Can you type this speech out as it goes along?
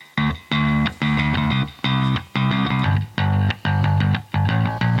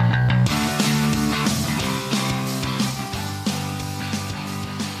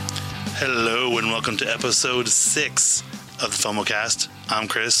welcome to episode 6 of the FOMOcast. I'm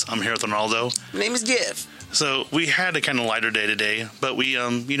Chris. I'm here with Ronaldo. My name is Jeff. So we had a kind of lighter day today, but we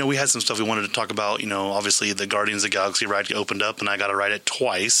had some stuff we wanted to talk about. Obviously the Guardians of the Galaxy ride opened up, and I got to ride it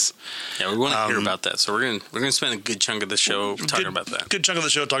twice. Yeah, we want to hear about that. So we're gonna spend a good chunk of the show talking about that. Good chunk of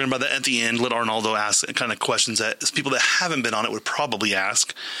the show talking about that. At the end, let Arnaldo ask kind of questions that people that haven't been on it would probably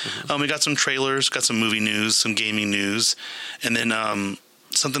ask. We got some trailers, got some movie news, some gaming news, and then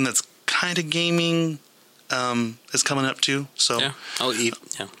something that's kind of gaming is coming up too. So yeah, I'll eat.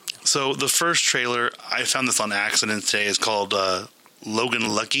 Yeah. So the first trailer, I found this on accident today, is called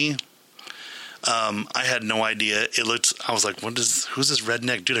Logan Lucky. I had no idea. I was like, who's this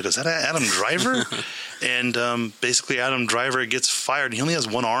redneck dude? I go, is that Adam Driver? And basically Adam Driver gets fired. He only has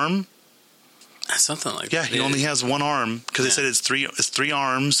one arm. Something like that. Yeah, he only has one arm because they said it's three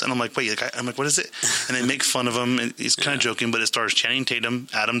arms, and I'm like, wait, I'm like, what is it? And they make fun of him. And he's kind of joking, but it stars Channing Tatum,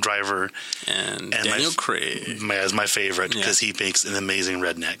 Adam Driver, and Daniel Craig as my favorite because he makes an amazing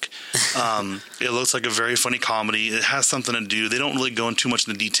redneck. It looks like a very funny comedy. It has something to do. They don't really go into too much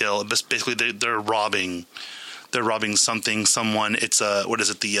in the detail. But basically, they're robbing. They're robbing someone. It's the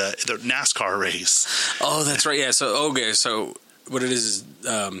NASCAR race. Oh, that's right. Yeah. So what it is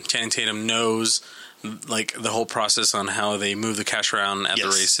Channing Tatum knows like the whole process on how they move the cash around at the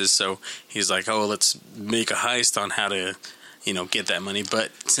races. So he's like, oh, let's make a heist on how to, get that money.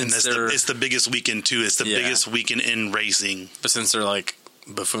 But since it's the biggest weekend too. It's the biggest weekend in racing. But since they're like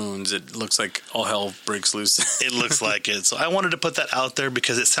buffoons, it looks like all hell breaks loose. It looks like it. So I wanted to put that out there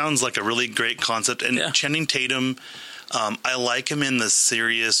because it sounds like a really great concept. And Channing Tatum, I like him in the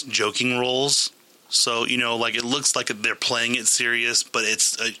serious joking roles. So, it looks like they're playing it serious, but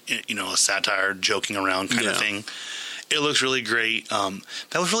it's, a satire, joking around kind of thing. It looks really great.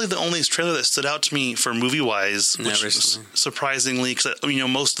 That was really the only trailer that stood out to me for movie-wise, which surprisingly, because,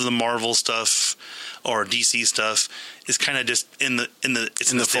 most of the Marvel stuff or DC stuff is kind of just in the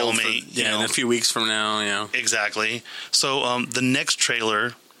stalemate. In a few weeks from now, Exactly. So, the next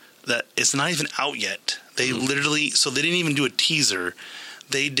trailer that is not even out yet, they literally, so they didn't even do a teaser.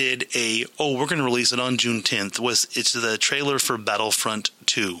 They did we're going to release it on June 10th. It's the trailer for Battlefront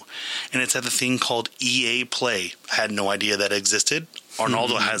 2. And it's at the thing called EA Play. I had no idea that existed.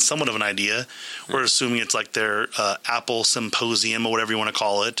 Arnaldo had somewhat of an idea. We're assuming it's like their Apple Symposium or whatever you want to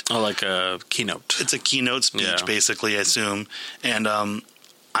call it. Oh, like a keynote. It's a keynote speech, basically, I assume. And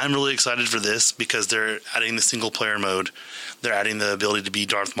I'm really excited for this because they're adding the single-player mode. They're adding the ability to be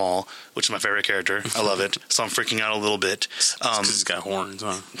Darth Maul, which is my favorite character. I love it. So I'm freaking out a little bit. Because he's got horns,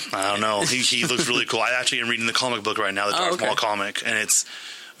 huh? I don't know. He looks really cool. I actually am reading the comic book right now, the Darth Maul comic, and it's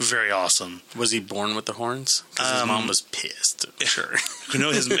very awesome. Was he born with the horns? Because his mom was pissed. Sure.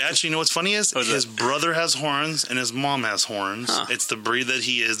 Actually, what's funny is his brother has horns and his mom has horns. Huh. It's the breed that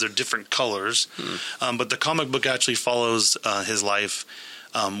he is. They're different colors. But the comic book actually follows his life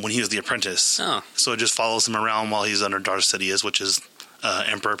when he was the apprentice. Oh. So it just follows him around while he's under Darth Sidious, which is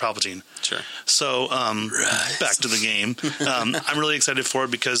Emperor Palpatine. Sure. So back to the game. I'm really excited for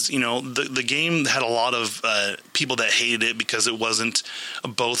it because, the game had a lot of people that hated it because it wasn't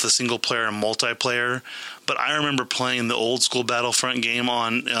both a single player and multiplayer. But I remember playing the old school Battlefront game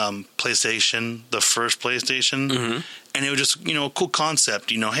on PlayStation, the first PlayStation. Mm-hmm. And it was just, a cool concept.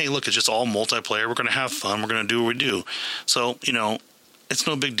 Hey, look, it's just all multiplayer. We're going to have fun. We're going to do what we do. So, it's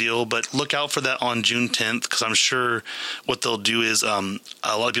no big deal, but look out for that on June 10th because I'm sure what they'll do is a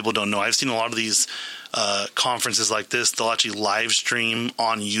lot of people don't know. I've seen a lot of these conferences like this. They'll actually live stream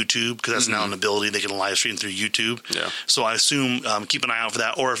on YouTube because that's now an ability. They can live stream through YouTube. Yeah. So I assume keep an eye out for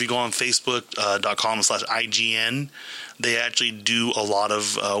that. Or if you go on Facebook.com/IGN, they actually do a lot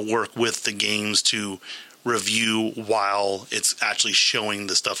of work with the games to review while it's actually showing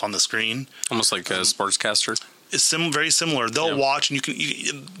the stuff on the screen. Almost like a sportscaster. It's very similar. They'll watch, and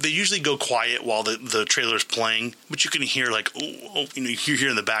they usually go quiet while the trailer's playing, but you can hear you hear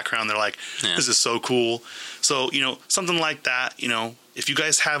in the background. They're like, "This is so cool." So something like that. If you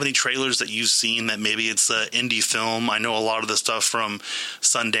guys have any trailers that you've seen that maybe it's an indie film, I know a lot of the stuff from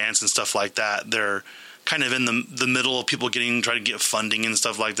Sundance and stuff like that. They're kind of in the middle of people trying to get funding and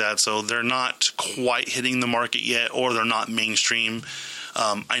stuff like that. So they're not quite hitting the market yet, or they're not mainstream.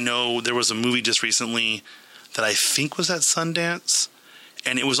 I know there was a movie just recently that I think was at Sundance,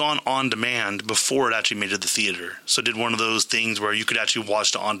 and it was on demand before it actually made it to the theater. So it did one of those things where you could actually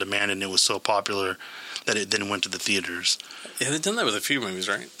watch it on demand, and it was so popular that it then went to the theaters. Yeah, they've done that with a few movies,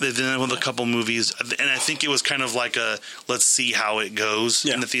 right? They've done that with a couple movies, and I think it was kind of like let's see how it goes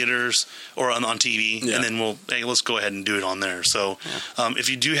in the theaters or on TV, and then let's go ahead and do it on there. So if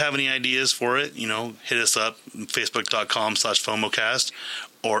you do have any ideas for it, hit us up, facebook.com/FOMOcast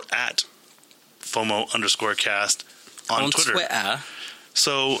or at FOMO_cast on Twitter.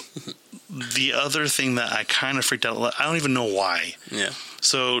 So the other thing that I kind of freaked out, I don't even know why. Yeah.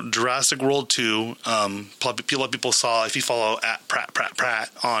 So Jurassic World 2, a lot of people saw, if you follow at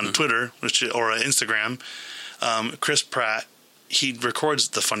Pratt on Twitter or Instagram, Chris Pratt, he records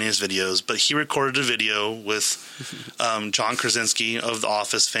the funniest videos, but he recorded a video with John Krasinski of The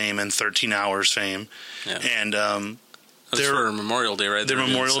Office fame and 13 Hours fame. Yeah. And their Memorial Day, right? Their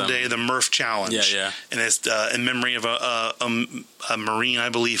Memorial Day, the Murph Challenge. Yeah. And it's in memory of a Marine, I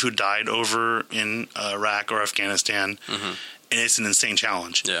believe, who died over in Iraq or Afghanistan. Mm-hmm. And it's an insane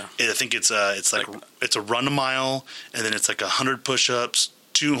challenge. Yeah. I think it's a run a mile, and then it's like 100 push-ups,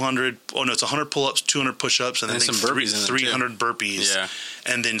 200. Oh no, it's 100 pull-ups, 200 push-ups, and then some burpees 300 burpees. Yeah.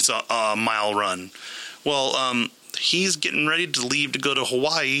 And then it's a mile run. Well, he's getting ready to leave to go to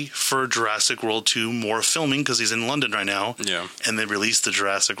Hawaii for Jurassic World 2 more filming because he's in London right now. Yeah. And they released the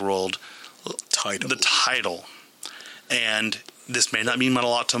Jurassic World title. The title. And this may not mean a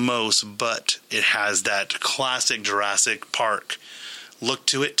lot to most, but it has that classic Jurassic Park look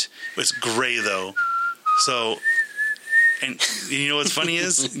to it. It's gray though. So, and you know what's funny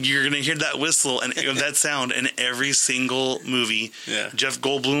is you're going to hear that whistle and that sound in every single movie. Yeah. Jeff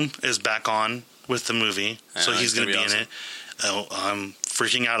Goldblum is back on with the movie, so he's going to be awesome. In it. Oh, I'm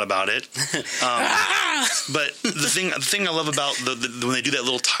freaking out about it. But the thing I love about when they do that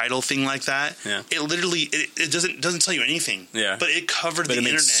little title thing like that, it literally it doesn't tell you anything. Yeah. But it covered the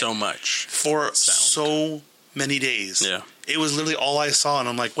internet so much for so many days. Yeah. It was literally all I saw, and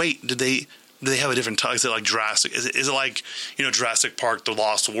I'm like, wait, do they have a different title? Is it like Jurassic? Is it like, Jurassic Park: The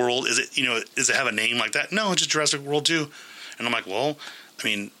Lost World? Is it, does it have a name like that? No, it's just Jurassic World 2. And I'm like, well, I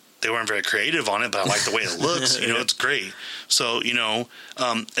mean, they weren't very creative on it, but I like the way it looks. It's great. So, and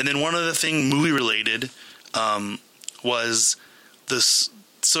then one other thing, movie related, was this.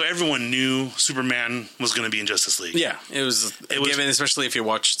 So everyone knew Superman was going to be in Justice League. Yeah, it was given, especially if you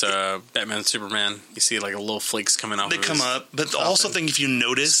watched Batman Superman, you see like little flakes coming off. They come up, but also think if you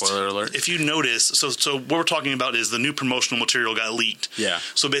noticed, spoiler alert. If you notice, so what we're talking about is the new promotional material got leaked. Yeah.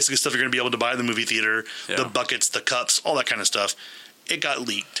 So basically, stuff you're going to be able to buy in the movie theater, the buckets, the cups, all that kind of stuff. It got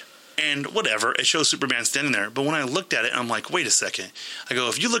leaked. And whatever, it shows Superman standing there. But when I looked at it, I'm like, wait a second. I go,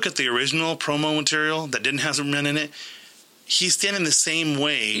 if you look at the original promo material that didn't have Superman in it, he's standing the same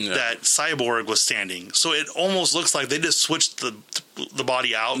way that Cyborg was standing. So it almost looks like they just switched the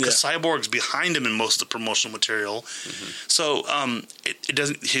body out because Cyborg's behind him in most of the promotional material. Mm-hmm. So it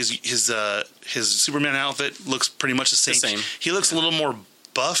doesn't. His Superman outfit looks pretty much the same. He looks a little more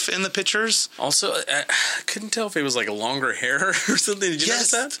buff in the pictures. Also, I couldn't tell if it was like a longer hair or something. Did you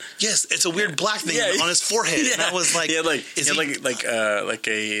notice that? Yes, it's a weird black thing on his forehead. Yeah. And I was like,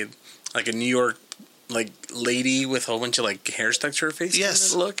 like a New York lady with a whole bunch of hair stuck to her face.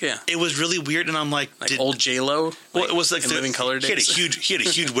 Yes, kind of look. Yeah, it was really weird, and I'm like old J-Lo. Well, it was like Living Color Days. He had a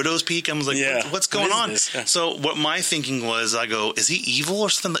huge widow's peak. I was like, what's going on? Yeah. So what my thinking was, I go, is he evil or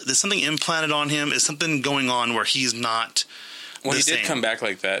something? Is something implanted on him? Is something going on where he's not? Well, he did come back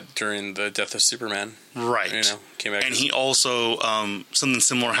like that during the death of Superman. Right. Came back. And he also, something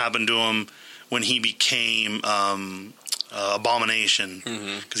similar happened to him when he became Abomination.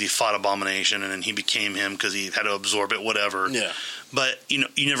 Because he fought Abomination, and then he became him because he had to absorb it, whatever. Yeah. But, you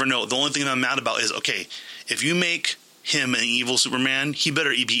never know. The only thing that I'm mad about is, okay, if you make him an evil Superman, he better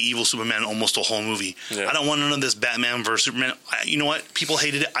be evil Superman almost the whole movie. Yeah. I don't want none of this Batman versus Superman. You know what? People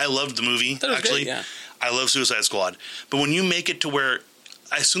hated it. I loved the movie, actually. Good, yeah. I love Suicide Squad. But when you make it to where,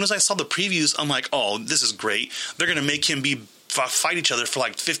 as soon as I saw the previews, I'm like, oh, this is great. They're going to make him fight each other for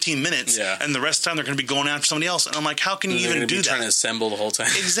 15 minutes, and the rest of the time they're going to be going after somebody else. And I'm like, how can you even do that? Trying to assemble the whole time.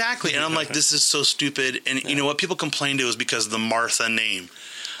 Exactly. And I'm like, this is so stupid. And you know what? People complained it was because of the Martha name.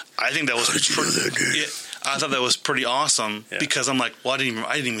 I think that was I thought that was pretty awesome because I'm like, well, I didn't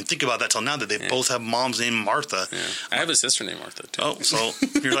even think about that till now that they both have moms named Martha. Yeah. I have a sister named Martha too. Oh, so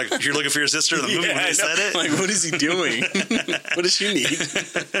you're looking for your sister in the movie when they said it? Like, what is he doing? What does she need?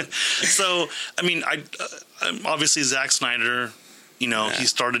 So, I mean, obviously Zack Snyder, he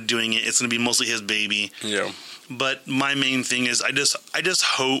started doing it. It's going to be mostly his baby. Yeah. But my main thing is, I just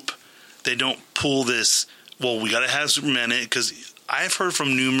hope they don't pull this. Well, we got to have Superman in it, because I've heard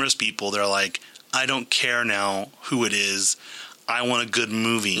from numerous people. They're like, I don't care now who it is. I want a good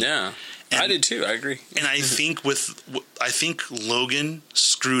movie. Yeah, I did too. I agree. And I think Logan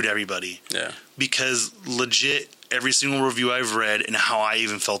screwed everybody. Yeah, because legit, every single review I've read and how I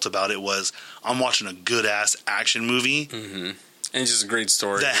even felt about it was, I'm watching a good ass action movie. Mm-hmm. And it's just a great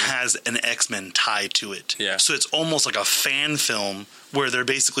story. That has an X-Men tie to it. Yeah. So it's almost like a fan film where they're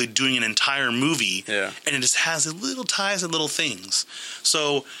basically doing an entire movie. Yeah. And it just has little ties and little things.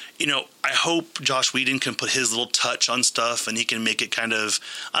 So, I hope Joss Whedon can put his little touch on stuff and he can make it kind of,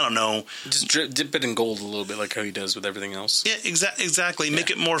 I don't know. Just dip it in gold a little bit like how he does with everything else. Yeah, exactly. Yeah.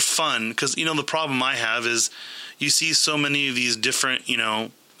 Make it more fun. Because, the problem I have is you see so many of these different,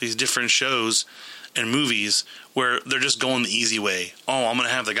 these different shows and movies where they're just going the easy way. Oh, I'm going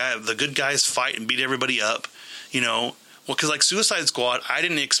to have the good guys fight and beat everybody up, Well, because like Suicide Squad, I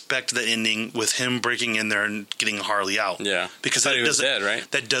didn't expect the ending with him breaking in there and getting Harley out. Yeah, because he was dead, right?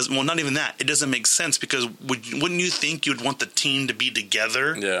 Well, not even that. It doesn't make sense because wouldn't you think you'd want the team to be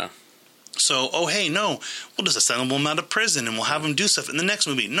together? Yeah. So, hey, no, we'll just assemble them out of prison and we'll have them do stuff in the next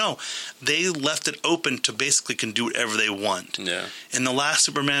movie. No, they left it open to basically can do whatever they want. Yeah. In the last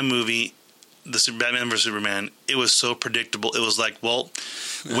Superman movie, Batman vs Superman, it was so predictable. It was like, well,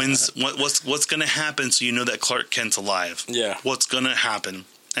 what's going to happen so you know that Clark Kent's alive? Yeah. What's going to happen?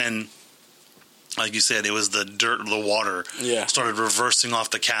 And like you said, it was the dirt, the water started reversing off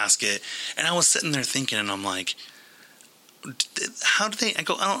the casket. And I was sitting there thinking, and I'm like, how do they? I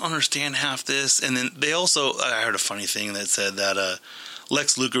don't understand half this. And then they also, I heard a funny thing that said that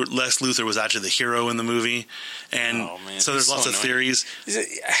Lex Luthor was actually the hero in the movie, and so there's lots of theories.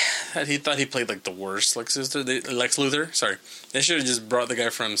 He thought he played like the worst Lex Luthor. Sorry, they should have just brought the guy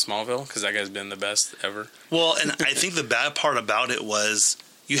from Smallville because that guy's been the best ever. Well, and I think the bad part about it was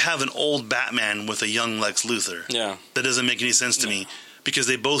you have an old Batman with a young Lex Luthor. Yeah, that doesn't make any sense to me because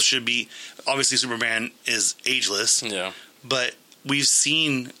they both should be. Obviously, Superman is ageless. Yeah, but we've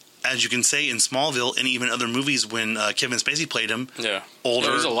seen, as you can say, in Smallville and even other movies when Kevin Spacey played him. Yeah. Older.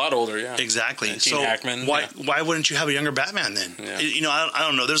 Yeah, he's a lot older, yeah. Exactly. Gene so Hackman, why wouldn't you have a younger Batman then? Yeah. I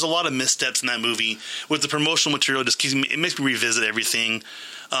don't know. There's a lot of missteps in that movie with the promotional material. It makes me revisit everything.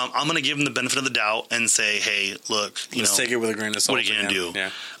 I'm going to give him the benefit of the doubt and say, hey, look, let's take it with a grain of salt. What are you going to do? Yeah.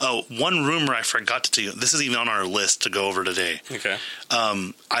 Oh, one rumor I forgot to tell you. This is even on our list to go over today. Okay.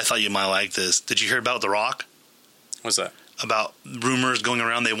 I thought you might like this. Did you hear about The Rock? What's that? About rumors going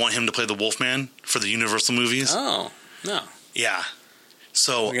around they want him to play the Wolfman for the Universal movies. Oh, no. Yeah.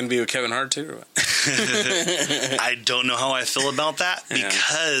 So we're going to be with Kevin Hart too? Or what? I don't know how I feel about that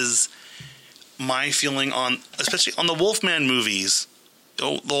because my feeling especially on the Wolfman movies,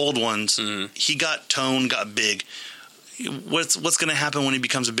 the old ones, he got toned, got big. What's going to happen when he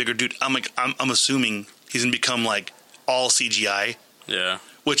becomes a bigger dude? I'm assuming he's going to become like all CGI. Yeah.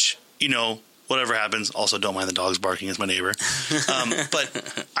 Which, whatever happens. Also, don't mind the dogs barking. It's my neighbor.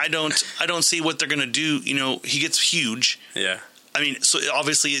 But I don't see what they're going to do. He gets huge. Yeah. I mean, so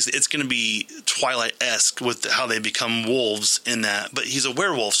obviously it's going to be Twilight-esque with how they become wolves in that. But he's a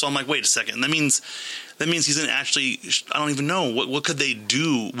werewolf, so I'm like, wait a second. That means he's going to actually. I don't even know what could they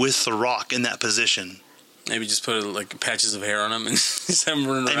do with The Rock in that position. Maybe just put like patches of hair on him and just have him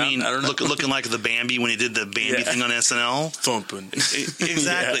running around. I mean, looking like the Bambi when he did the Bambi thing on SNL. Thumping.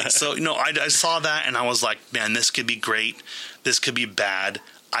 Exactly. Yeah. So, I saw that and I was like, man, this could be great. This could be bad.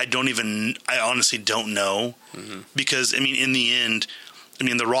 I honestly don't know. Mm-hmm. Because, in the end,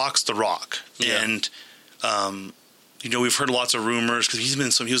 The Rock's The Rock. Yeah. And, we've heard lots of rumors because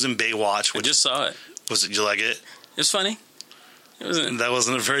he was in Baywatch. I just saw it. Did you like it? It was funny. That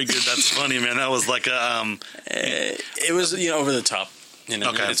wasn't a very good. That's funny, man. That was like a. It was over the top.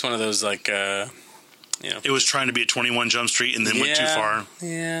 Okay. It's one of those like. It was trying to be a 21 Jump Street and then went too far.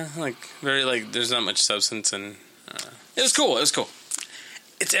 Yeah, very there's not much substance and it was cool. It was cool.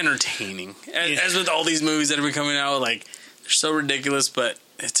 It's entertaining, as with all these movies that have been coming out. They're so ridiculous, but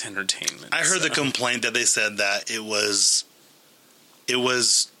it's entertainment. I heard the complaint that they said that it was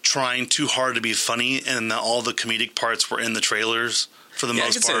trying too hard to be funny, and that all the comedic parts were in the trailers for the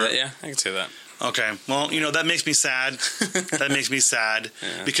most part. Say that, I can say that. Okay. Well, that makes me sad. That makes me sad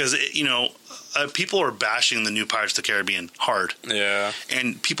because, people are bashing the new Pirates of the Caribbean hard. Yeah.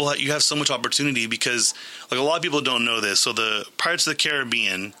 And you have so much opportunity because, a lot of people don't know this. So the Pirates of the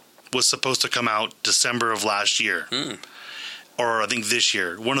Caribbean was supposed to come out December of last year. Or I think this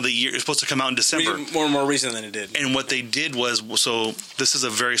year. One of the years. It's supposed to come out in December. More recent than it did. And what they did was, so this is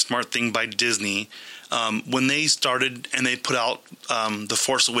a very smart thing by Disney. When they started and they put out the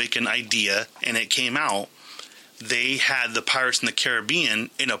Force Awakens idea and it came out, they had the Pirates in the Caribbean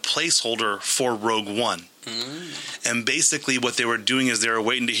in a placeholder for Rogue One. And basically what they were doing is they were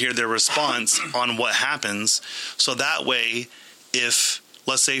waiting to hear their response on what happens. So that way, if,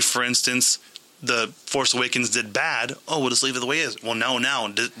 let's say, for instance, the Force Awakens did bad, we'll just leave it the way it is. Well, now,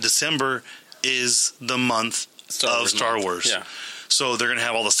 December is the month of Star Wars. Yeah. So they're going to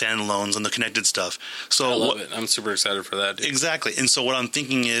have all the standalones and the connected stuff. So I love it. I'm super excited for that, dude. Exactly. And so what I'm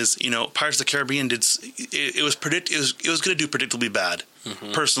thinking is, Pirates of the Caribbean it was going to do predictably bad.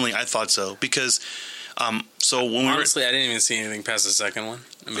 Mm-hmm. Personally, I thought so because so when honestly, I didn't even see anything past the second one.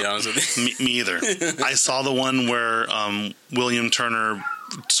 To be honest with you, me either. I saw the one where William Turner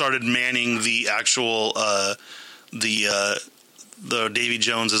started manning the actual the Davy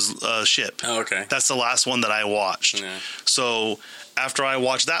Jones's ship. Oh, okay. That's the last one that I watched. Yeah. So after I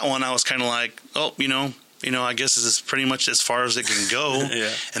watched that one, I was kind of like, oh, I guess this is pretty much as far as it can go.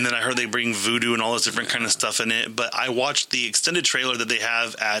 Yeah. And then I heard they bring voodoo and all this different kind of stuff in it. But I watched the extended trailer that they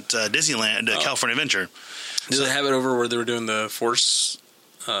have at Disneyland, California Adventure. Do they have it over where they were doing the Force?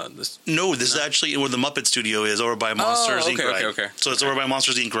 No, this is actually where the Muppet Studio is, over by Monsters Inc. Ride. Okay. So it's over by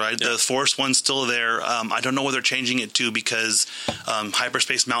Monsters Inc. Ride. Yeah. The Force one's still there. I don't know what they're changing it to because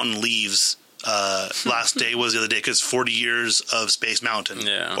Hyperspace Mountain leaves. Last day was the other day because 40 years of Space Mountain.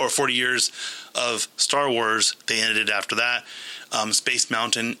 Yeah. Or 40 years of Star Wars. They ended it after that. Space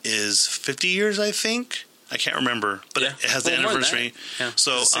Mountain is 50 years, I think. I can't remember, but it has the anniversary. Yeah.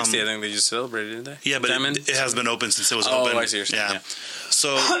 So 60, I think they just celebrated, didn't they? Yeah, but it has been open since it was open. Oh, I see what you're saying. Yeah.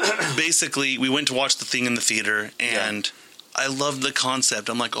 So basically, we went to watch the thing in the theater, and I loved the concept.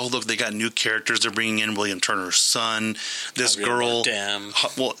 I'm like, oh, look, they got new characters. They're bringing in William Turner's son, this girl. Damn.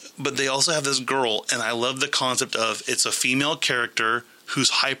 Well, but they also have this girl, and I love the concept of it's a female character who's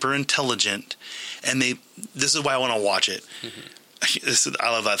hyper intelligent, and this is why I want to watch it. Mm-hmm.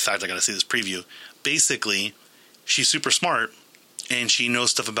 I love that fact. I got to see this preview. Basically, she's super smart, and she knows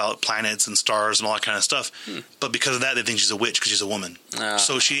stuff about planets and stars and all that kind of stuff. But because of that, they think she's a witch because she's a woman.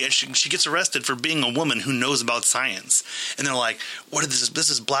 So she gets arrested for being a woman who knows about science. And they're like, "What is this? This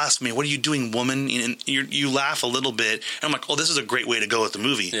is blasphemy. What are you doing, woman?" And you laugh a little bit. And I'm like, "Oh, this is a great way to go with the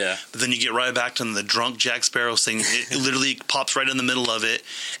movie." Yeah. But then you get right back to the drunk Jack Sparrow thing. It literally pops right in the middle of it.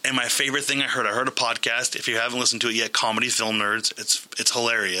 And my favorite thing I heard a podcast. If you haven't listened to it yet, Comedy Film Nerds. It's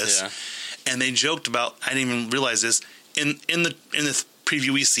hilarious. Yeah. And they joked about, I didn't even realize this, in the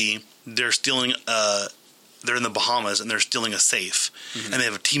preview we see, they're stealing they're in the Bahamas and they're stealing a safe. Mm-hmm. And they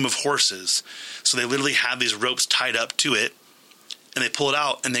have a team of horses. So they literally have these ropes tied up to it, and they pull it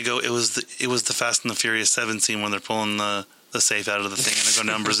out and they go, it was the Fast and the Furious 7 scene when they're pulling the safe out of the thing and they're going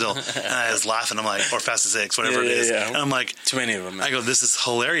down Brazil. And I was laughing. I'm like, or Fast and 6, whatever it is. Yeah. And I'm like, too many of them. Man. I go, this is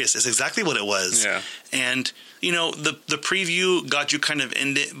hilarious. It's exactly what it was. Yeah. And the preview got you kind of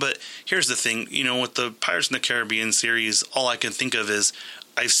in it, but here's the thing, with the Pirates in the Caribbean series, all I can think of is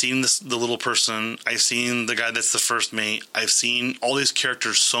I've seen the little person, I've seen the guy that's the first mate, I've seen all these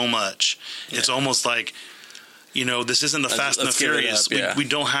characters so much. Yeah. It's almost like, this isn't the Fast and the Furious. We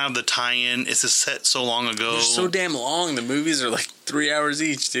don't have the tie-in. It's a set so long ago. They're so damn long. The movies are like 3 hours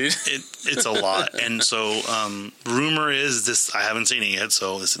each, dude. It's a lot. And so, rumor is this, I haven't seen it yet,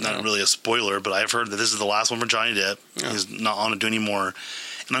 so this is not really a spoiler, but I've heard that this is the last one for Johnny Depp. Yeah. He's not on to do anymore.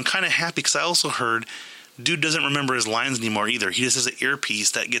 And I'm kind of happy because I also heard dude doesn't remember his lines anymore either. He just has an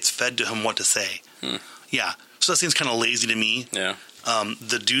earpiece that gets fed to him what to say. Yeah. So that seems kind of lazy to me. Yeah.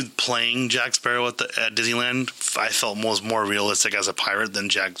 The dude playing Jack Sparrow at Disneyland, I felt was more realistic as a pirate than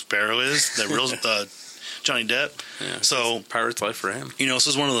Jack Sparrow is. The real Johnny Depp. Yeah, so pirate's life for him. So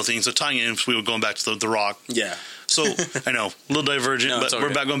it's one of the things. So tying in, we were going back to the Rock. Yeah. So I know a little divergent, but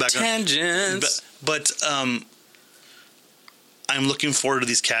we're going back. Tangents. But I'm looking forward to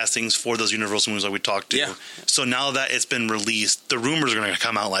these castings for those Universal movies that we talked to. Yeah. So now that it's been released, the rumors are going to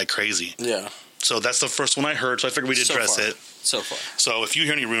come out like crazy. Yeah. So that's the first one I heard. So I figured we'd address it. So far. So if you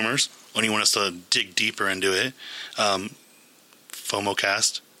hear any rumors, or you want us to dig deeper into it,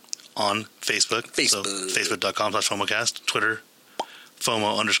 FOMOcast on Facebook. So Facebook.com/FOMOcast. Twitter,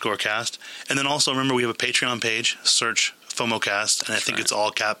 FOMO_cast. And then also remember we have a Patreon page. Search FOMOcast. And I think it's all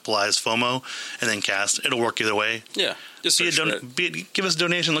capitalized FOMO and then cast. It'll work either way. Yeah. Just give us a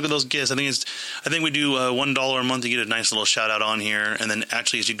donation. Look at those gifts. I think we do $1 a month to get a nice little shout out on here. And then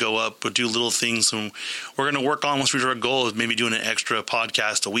actually, as you go up, we'll do little things. And we're going to work on once we reach our goal is maybe doing an extra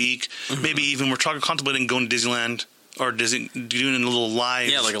podcast a week. Mm-hmm. Maybe even we're contemplating going to Disneyland or doing a little live.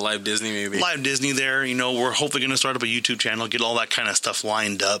 Yeah, like a live Disney maybe. Live Disney there. We're hopefully going to start up a YouTube channel, get all that kind of stuff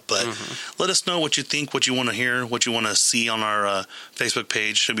lined up. But let us know what you think, what you want to hear, what you want to see on our Facebook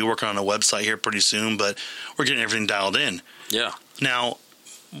page. Should be working on a website here pretty soon, but we're getting everything dialed in. Yeah. Now,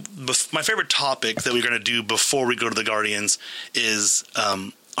 my favorite topic that we're going to do before we go to the Guardians is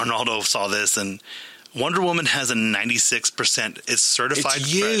Arnaldo saw this, and Wonder Woman has a 96%. It's certified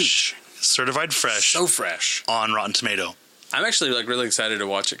fresh. Certified fresh. So fresh. On Rotten Tomato. I'm actually really excited to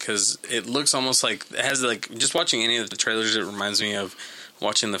watch it because it looks almost like it has just watching any of the trailers. It reminds me of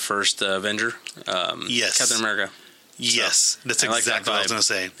watching the first Avenger. Yes. Captain America. Yes, that's exactly what I was going to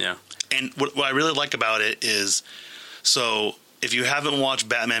say. Yeah. And what I really like about it is, so if you haven't watched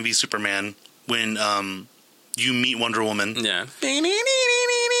Batman v Superman, when you meet Wonder Woman,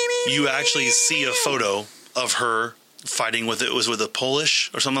 you actually see a photo of her fighting with it was with a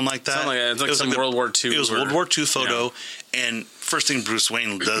Polish or something like that. It's like some World War II. It was World War II photo, and first thing Bruce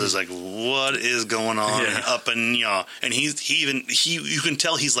Wayne does is like, "What is going on up in ya?" And he you can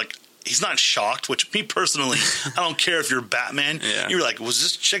tell he's like. He's not shocked, which me personally, I don't care if you're Batman. Yeah. You're like, was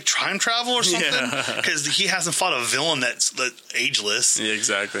this chick time travel or something? Because he hasn't fought a villain that's ageless. Yeah,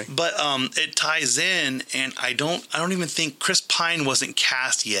 exactly. But it ties in, and I don't even think Chris Pine wasn't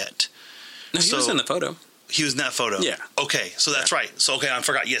cast yet. No, he was in the photo. He was in that photo. Yeah. Okay, so that's right. So I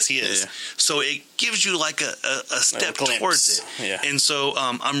forgot. Yes, he is. Yeah. So it gives you like a step towards it. Yeah. And so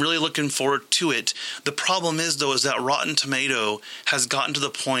I'm really looking forward to it. The problem is though is that Rotten Tomato has gotten to the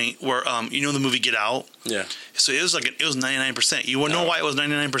point where the movie Get Out. Yeah. So it was 99%. You want to know why it was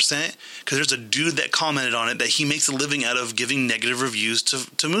 99%? Because there's a dude that commented on it that he makes a living out of giving negative reviews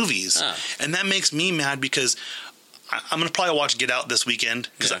to movies, and that makes me mad because. I'm going to probably watch Get Out this weekend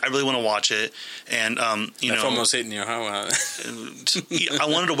because I really want to watch it. And, That's almost hitting you. I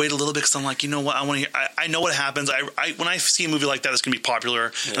wanted to wait a little bit because I'm like, you know what? I want to hear, I know what happens. When I see a movie like that that's going to be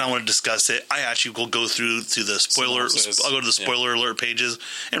popular and I want to discuss it, I actually will go through to the spoiler. I'll go to the spoiler alert pages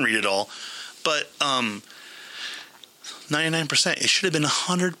and read it all. But, 99%. It should have been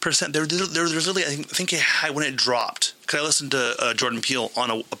 100%. There's really, I think when it dropped, because I listened to Jordan Peele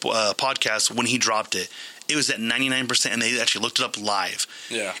on a podcast when he dropped it. It was at 99%, and they actually looked it up live.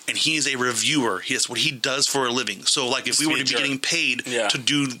 Yeah. And he's a reviewer. That's what he does for a living. So, like, if we were to be getting paid to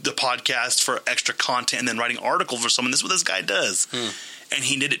do the podcast for extra content and then writing articles for someone, this is what this guy does. And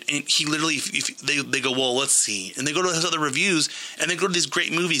he did it. And he literally, they go, well, let's see. And they go to his other reviews, and they go to these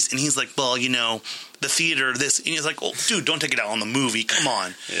great movies. And he's like, well, the theater, this. And he's like, oh, dude, don't take it out on the movie. Come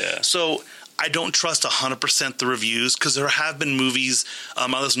on. Yeah. So I don't trust 100% the reviews because there have been movies. I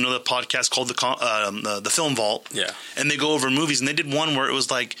listened to another podcast called the Film Vault. Yeah. And they go over movies. And they did one where it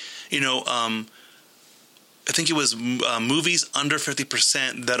was like, I think it was movies under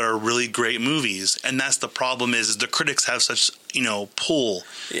 50% that are really great movies. And that's the problem is the critics have such, pull.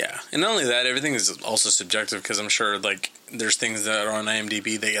 Yeah. And not only that, everything is also subjective because I'm sure, like, there's things that are on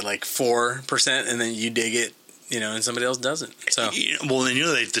IMDb, they get, like, 4%, and then you dig it, and somebody else doesn't. So well, then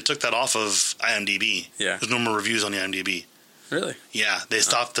they took that off of IMDb. Yeah. There's no more reviews on the IMDb. Really? Yeah, they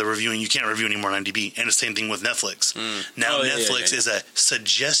stopped the reviewing. You can't review anymore on IMDb. And the same thing with Netflix. Now Netflix is a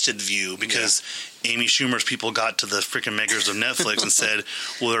suggested view because Amy Schumer's people got to the freaking makers of Netflix and said,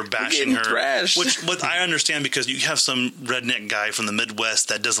 well, they're bashing her. Trashed. Which I understand because you have some redneck guy from the Midwest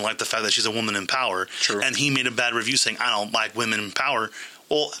that doesn't like the fact that she's a woman in power. True. And he made a bad review saying, I don't like women in power.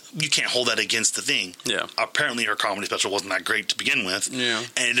 Well, you can't hold that against the thing. Yeah. Apparently her comedy special wasn't that great to begin with. Yeah.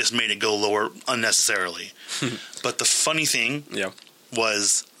 And it just made it go lower unnecessarily. But the funny thing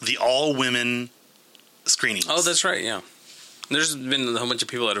was the all-women screenings. Oh, that's right, yeah. There's been a whole bunch of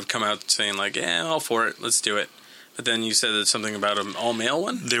people that have come out saying, like, yeah, all for it, let's do it. But then you said something about an all-male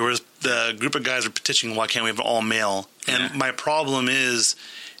one? There was the group of guys were petitioning, why can't we have an all-male? And my problem is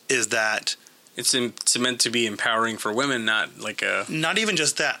that it's meant to be empowering for women, not like a... Not even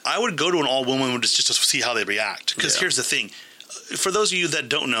just that. I would go to an all-woman just to see how they react. Because here's the thing. For those of you that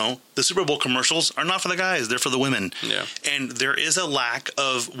don't know, the Super Bowl commercials are not for the guys. They're for the women. Yeah. And there is a lack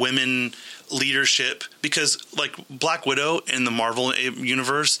of women leadership because, like, Black Widow in the Marvel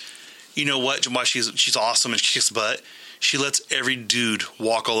universe, you know what? While she's awesome and she kicks butt, she lets every dude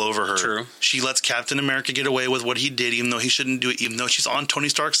walk all over her. True. She lets Captain America get away with what he did, even though he shouldn't do it, even though she's on Tony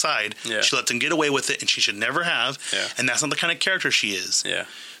Stark's side. Yeah. She lets him get away with it, and she should never have. Yeah. And that's not the kind of character she is. Yeah.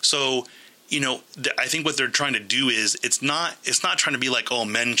 So, I think what they're trying to do is it's not trying to be like, oh,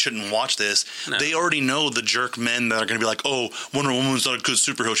 men shouldn't watch this. No. They already know the jerk men that are going to be like, oh, Wonder Woman's not a good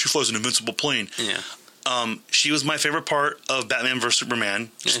superhero. She flies an invincible plane. Yeah. She was my favorite part of Batman vs Superman,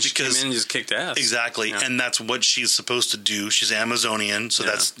 just because she came in and just kicked ass. Exactly, and that's what she's supposed to do. She's Amazonian, so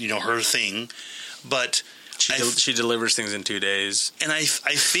that's her thing. But she delivers things in 2 days, and I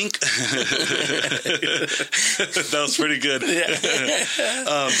think that was pretty good.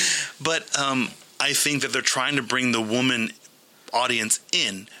 But I think that they're trying to bring the woman audience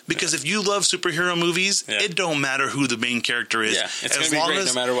in because if you love superhero movies, it don't matter who the main character is. Yeah, it's going to be great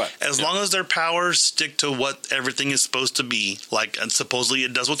no matter what. As long as their powers stick to what everything is supposed to be, like and supposedly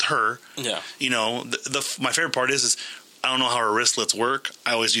it does with her. Yeah, my favorite part is I don't know how her wristlets work.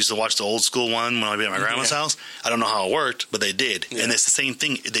 I always used to watch the old school one when I'd be at my grandma's house. I don't know how it worked, but they did, and it's the same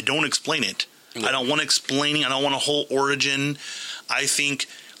thing. They don't explain it. Yeah. I don't want explaining. I don't want a whole origin. I think,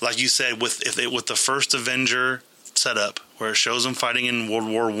 like you said, with the first Avenger setup where it shows them fighting in World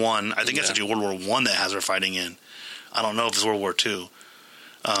War One. I think it's actually World War One that has her fighting in. I don't know if it's World War Two.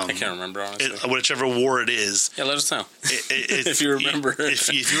 I can't remember, honestly. Whichever war it is. Yeah, let us know. If you remember.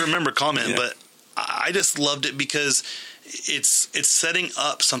 If you remember, comment. Yeah. But I just loved it because it's setting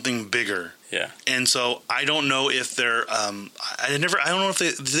up something bigger. Yeah. And so I don't know if they're I don't know if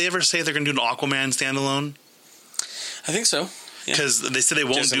did they ever say if they're going to do an Aquaman standalone? I think so. Because they said they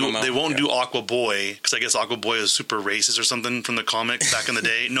won't do Aqua Boy, because I guess Aqua Boy is super racist or something from the comic back in the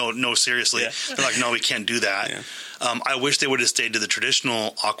day. No, seriously. Yeah. They're like, no, we can't do that. Yeah. I wish they would have stayed to the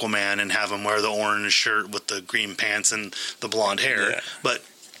traditional Aquaman and have him wear the orange shirt with the green pants and the blonde hair. Yeah. But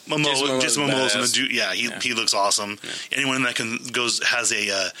Jason Momoa's he looks awesome. Yeah. Anyone that has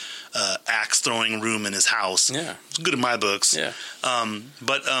a axe throwing room in his house. Yeah, it's good in my books. Yeah.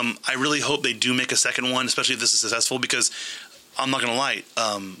 But I really hope they do make a second one, especially if this is successful, because I'm not gonna lie,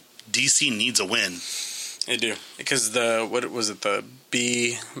 DC needs a win. They do, because the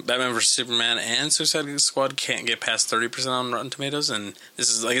Batman vs Superman and Suicide Squad can't get past 30% on Rotten Tomatoes, and this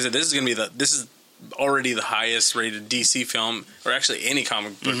is, like I said, this is already the highest rated DC film, or actually any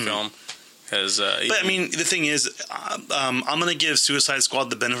comic book film. But I mean, the thing is, I'm going to give Suicide Squad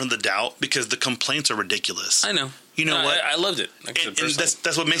the benefit of the doubt because the complaints are ridiculous. I know. You know what? I loved it. And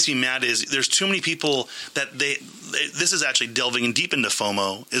that's what makes me mad is there's too many people that this is actually delving deep into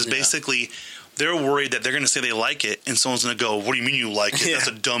FOMO. Is basically they're worried that they're going to say they like it, and someone's going to go, "What do you mean you like it? That's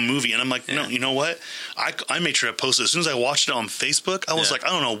a dumb movie." And I'm like, "No, you know what? I made sure I posted as soon as I watched it on Facebook. I was like, I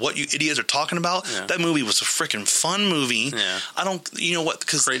don't know what you idiots are talking about. That movie was a freaking fun movie. I don't, you know what?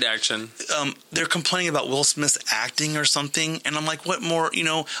 Because great action. They're complaining about Will Smith's acting or something, and I'm like, what more? You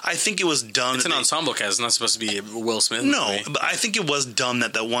know, I think it was dumb. It's an ensemble cast. It's not supposed to be Will Smith. No, but I think it was dumb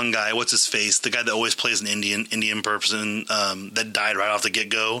that one guy, what's his face, the guy that always plays an Indian person, that died right off the get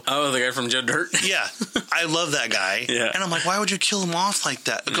go. Oh, the guy from Joe Dirt. Yeah, I love that guy. And I'm like, why would you kill him off like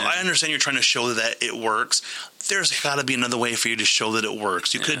that? I understand you're trying to show that it works. There's got to be another way for you to show that it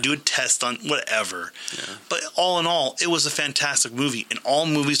works. You could do a test on whatever. But all in all, it was a fantastic movie. And all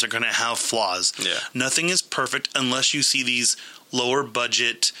movies are going to have flaws. Nothing is perfect unless you see these lower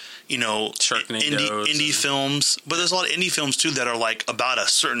budget, indie films. But there's a lot of indie films too that are like about a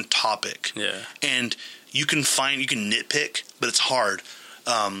certain topic. And you can nitpick, but it's hard.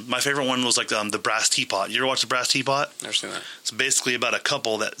 My favorite one was like the Brass Teapot. You ever watch the Brass Teapot? Never seen that. It's basically about a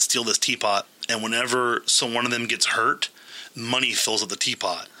couple that steal this teapot, and whenever one of them gets hurt, money fills up the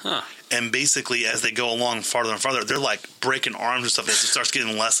teapot. And basically, as they go along farther and farther, they're like breaking arms and stuff. As it starts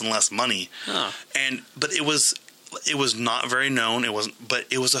getting less and less money. But it was not very known. But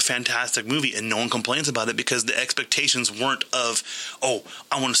it was a fantastic movie, and no one complains about it because the expectations weren't of, oh,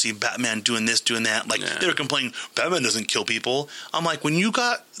 I want to see Batman doing this, doing that. Like they were complaining, Batman doesn't kill people. I'm like, when you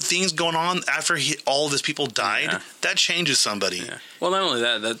got things going on after all of his people died, that changes somebody. Well, not only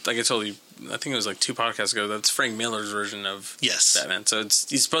that, like I told you, I think it was like 2 podcasts ago, that's Frank Miller's version of Batman. So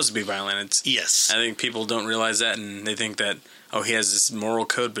he's supposed to be violent. I think people don't realize that, and they think that, oh, he has this moral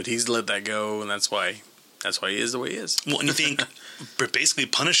code, but he's let that go, and that's why he is the way he is. Well, and you think basically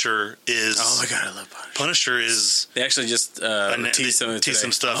Punisher is... Oh, my God, I love Punisher. Punisher is... They actually just tease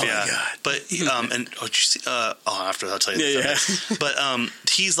some stuff, my God. But, and, did you see... after I'll tell you this. But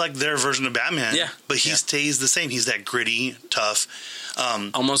he's like their version of Batman. Yeah. But he stays the same. He's that gritty, tough...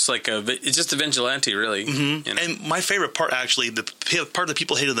 almost like it's just a vigilante, really. Mm-hmm. You know? And my favorite part, actually, the part that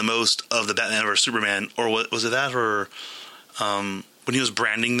people hated the most of the Batman vs Superman, or was it that, or when he was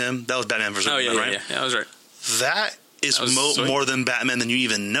branding them, that was Batman vs Superman, right? Yeah, that was right. That is more than Batman than you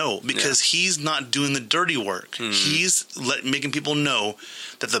even know, because he's not doing the dirty work. Mm-hmm. He's making people know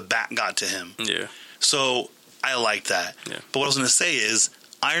that the bat got to him. Yeah. So I like that. Yeah. But what I was going to say is,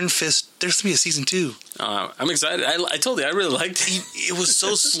 Iron Fist, there's going to be a season 2. I'm excited. I told you, I really liked it. It was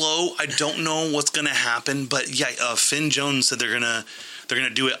so slow. I don't know what's going to happen, but Finn Jones said they're going to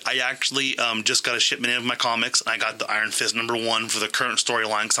do it. I actually just got a shipment in of my comics, and I got the Iron Fist #1 for the current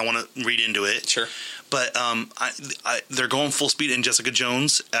storyline because I want to read into it. Sure. But they're going full speed, and Jessica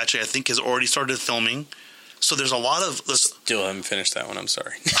Jones, actually, I think, has already started filming. So there's a lot of... Still haven't finished that one, I'm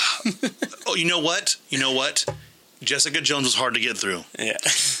sorry. Oh, you know what? Jessica Jones was hard to get through. Yeah.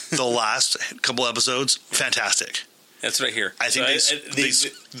 The last couple episodes, fantastic. That's what I hear. I think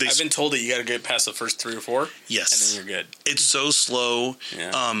I've been told that you got to get past the first 3 or 4. Yes. And then you're good. It's so slow.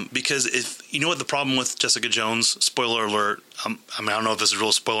 Yeah. Because you know what the problem with Jessica Jones, spoiler alert, I don't know if this is a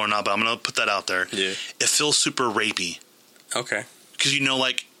real spoiler or not, but I'm going to put that out there. Yeah. It feels super rapey. Okay. Because you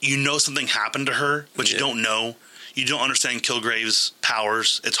know something happened to her, but you don't know. you don't understand Kilgrave's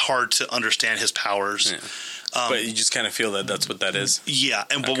powers. It's hard to understand his powers. Yeah. But you just kind of feel that that's what that is. Yeah,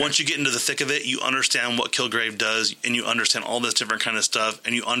 but once you get into the thick of it, you understand what Kilgrave does, and you understand all this different kind of stuff,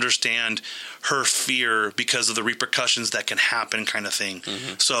 and you understand her fear because of the repercussions that can happen, kind of thing.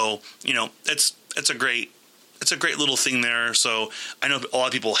 Mm-hmm. So it's a great little thing there. So I know a lot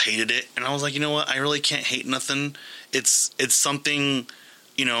of people hated it, and I was like, you know what? I really can't hate nothing. It's something.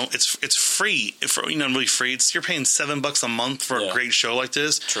 It's free. Really free. You're paying $7 a month for a great show like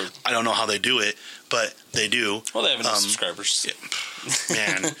this. True. I don't know how they do it, but they do. Well, they have enough subscribers. Yeah.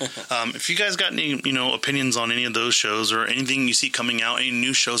 Man, if you guys got any, opinions on any of those shows or anything you see coming out, any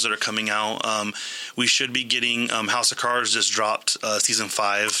new shows that are coming out, we should be getting House of Cards just dropped season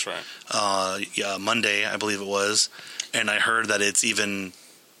 5. That's right. Monday, I believe it was, and I heard that it's even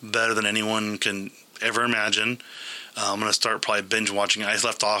better than anyone can ever imagine. I'm going to start probably binge watching it. I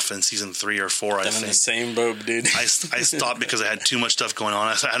left off in season 3 or 4, I think. I'm in the same boat, dude. I stopped because I had too much stuff going on.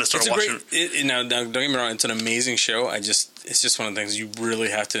 I had to start watching. Now, don't get me wrong. It's an amazing show. It's just one of the things you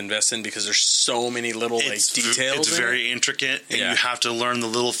really have to invest in because there's so many little details. It's very intricate, and you have to learn the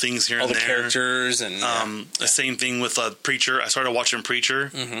little things here and there. All the characters and the same thing with Preacher. I started watching Preacher,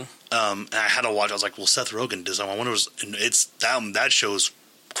 and I had to watch. I was like, "Well, Seth Rogen does. I wonder it's that show's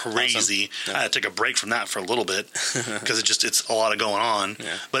crazy." Awesome. Yeah. I had to take a break from that for a little bit because it's a lot of going on.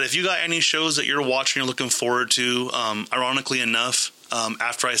 Yeah. But if you got any shows that you're watching, you're looking forward to, ironically enough,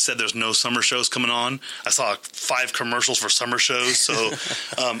 after I said there's no summer shows coming on, I saw 5 commercials for summer shows. So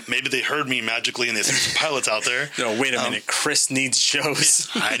maybe they heard me magically and they threw some pilots out there. No, wait a minute. Chris needs shows.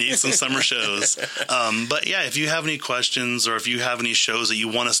 I need some summer shows. But yeah, if you have any questions or if you have any shows that you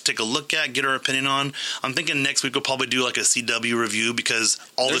want us to take a look at, get our opinion on, I'm thinking next week we'll probably do like a CW review because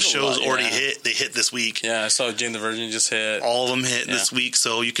there's the shows already hit. They hit this week. Yeah, I saw Jane the Virgin just hit. All of them hit this week.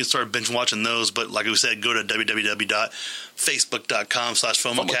 So you can start binge watching those. But like we said, go to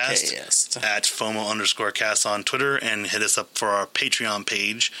www.facebook.com/FOMOcast at FOMO_cast on Twitter and hit us up for our Patreon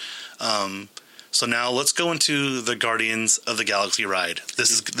page. So now let's go into the Guardians of the Galaxy ride.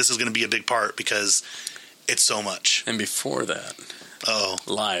 This is going to be a big part because it's so much. And before that,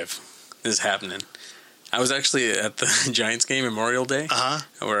 live is happening. I was actually at the Giants game Memorial Day.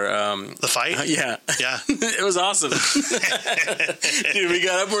 Where the fight? Yeah. It was awesome. Dude, we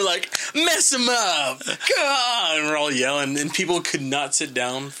got up, we're like, mess him up! Come on! And we're all yelling, and people could not sit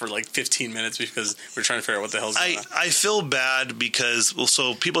down for like 15 minutes because we're trying to figure out what the hell's going on. I feel bad because,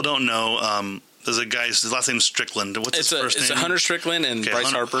 so people don't know, there's a guy, his last name's Strickland. What's his first name? It's Hunter Strickland and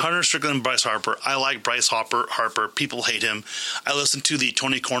Bryce Harper. Hunter Strickland and Bryce Harper. I like Bryce Harper. People hate him. I listen to the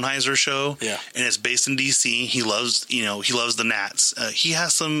Tony Kornheiser show, and it's based in D.C. He loves the Nats. He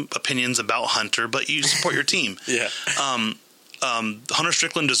has some opinions about Hunter, but you support your team. Hunter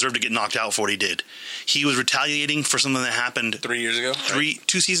Strickland deserved to get knocked out for what he did. He was retaliating for something that happened 3 years ago,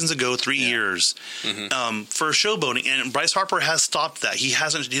 2 seasons ago, 3 years, for showboating. And Bryce Harper has stopped that. He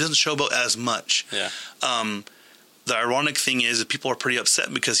doesn't showboat as much. The ironic thing is that people are pretty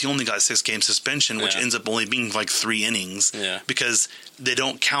upset because he only got a 6-game suspension, which ends up only being like 3 innings. Because they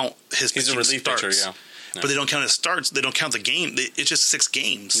don't count his He's a relief starts. pitcher, But they don't count his starts. They don't count the game. It's just 6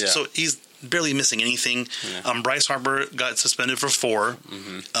 games. So he's barely missing anything. Bryce Harper got suspended for 4.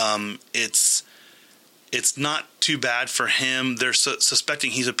 It's not too bad for him. They're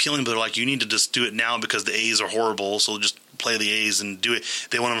suspecting he's appealing, but they're like, you need to just do it now because the A's are horrible, so just play the A's and do it.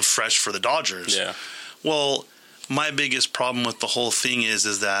 They want him fresh for the Dodgers. Well, my biggest problem with the whole thing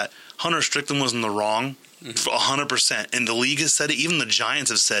is that Hunter Strickland was in the wrong 100%. And the league has said it. Even the Giants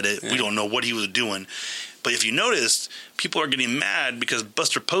have said it. We don't know what he was doing. But if you noticed, people are getting mad because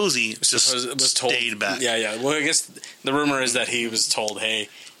Buster Posey was stayed back. Well, I guess the rumor is that he was told, hey,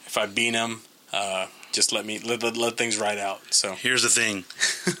 if I beat him, just let things ride out. So here's the thing.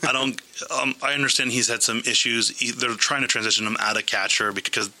 I understand he's had some issues. They're trying to transition him out of catcher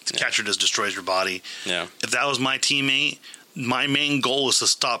because catcher just destroys your body. If that was my teammate, my main goal is to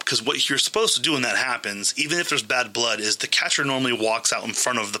stop, because what you're supposed to do when that happens, even if there's bad blood, is the catcher normally walks out in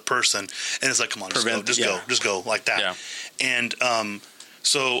front of the person and it's like, come on, just go like that. And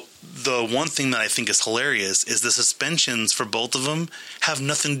so the one thing that I think is hilarious is the suspensions for both of them have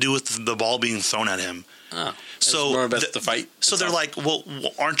nothing to do with the ball being thrown at him. So more about the fight. So they're like, well,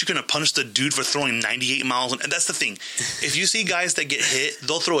 aren't you going to punish the dude for throwing 98 miles? And that's the thing. If you see guys that get hit,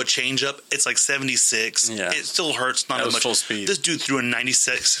 they'll throw a changeup. It's like 76. It still hurts. Not that much. Full speed. This dude threw a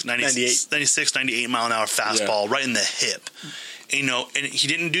 96, 98 mile an hour fastball right in the hip. And he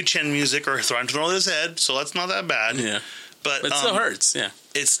didn't do chin music or throw it to his head, so that's not that bad. But it still hurts.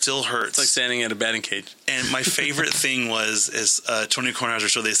 It still hurts. It's like standing at a batting cage. And my favorite thing is Tony Kornheiser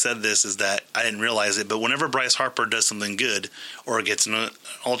show. They said this is that I didn't realize it, but whenever Bryce Harper does something good or gets in an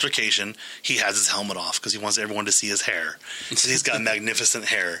altercation, he has his helmet off because he wants everyone to see his hair. So he's got magnificent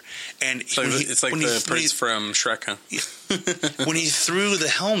hair, and it's like the prince from Shrek. Huh? When he threw the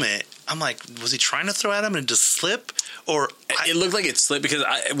helmet, I'm like, was he trying to throw at him and just slip? Or it looked like it slipped because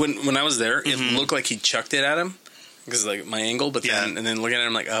when I was there, it looked like he chucked it at him. Because like my angle, but then and then looking at it,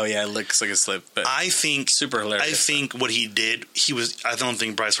 I'm like, oh yeah, it looks like a slip. But I think super hilarious. I think what he did, I don't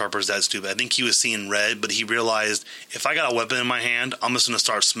think Bryce Harper's that stupid. I think he was seeing red, but he realized if I got a weapon in my hand, I'm just going to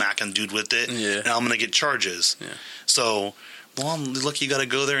start smacking dude with it, and I'm going to get charges. Yeah. So, well, look, you got to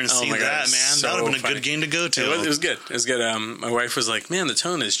go there and see that, man. So that would have been a good game to go to. It was good. It was good. My wife was like, man, the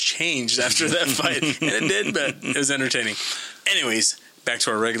tone has changed after that fight, and it did, but it was entertaining. Anyways. Back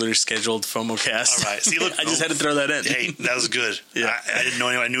to our regularly scheduled FOMO cast. All right. See, look, I just had to throw that in. Hey, that was good. Yeah. I didn't know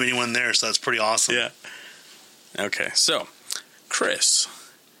I knew anyone there, so that's pretty awesome. Yeah. Okay, so Chris,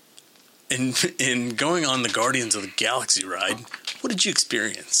 in going on the Guardians of the Galaxy ride, what did you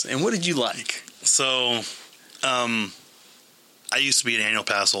experience and what did you like? So, I used to be an annual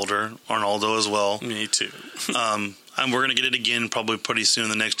pass holder, Arnaldo as well. Me too. We're going to get it again probably pretty soon,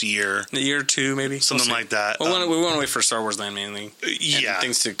 the next year. A year or two, maybe? Something like that. Well, we want to wait for Star Wars Land mainly. Yeah. And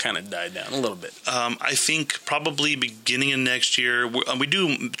things to kind of die down a little bit. I think probably beginning of next year, we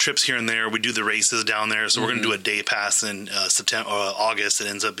do trips here and there. We do the races down there. So we're going to do a day pass in September or August, it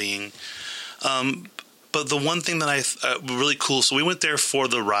ends up being. But the one thing that really cool, so we went there for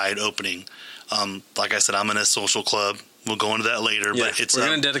the ride opening. Like I said, I'm in a social club. We'll go into that later, but we're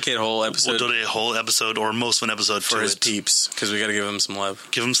going to dedicate a whole episode. We'll dedicate a whole episode or most of an episode for his peeps because we got to give him some love.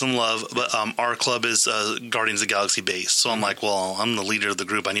 Give him some love, but our club is Guardians of the Galaxy based, so I'm like, well, I'm the leader of the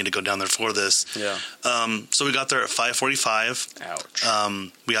group. I need to go down there for this. Yeah. So we got there at 5:45.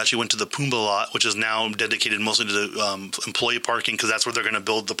 Ouch. We actually went to the Pumbaa lot, which is now dedicated mostly to the employee parking because that's where they're going to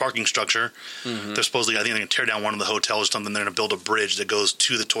build the parking structure. They're supposedly, I think they're going to tear down one of the hotels or something. They're going to build a bridge that goes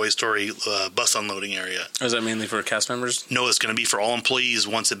to the Toy Story bus unloading area. Is that mainly for cast members? No, it's going to be for all employees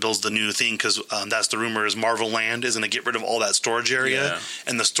once it builds the new thing because that's the rumor is Marvel Land is going to get rid of all that storage area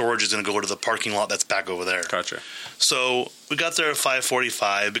and the storage is going to go to the parking lot that's back over there. Gotcha. So we got there at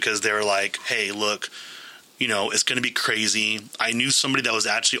 5:45 because they were like, hey, look, you know, it's going to be crazy. I knew somebody that was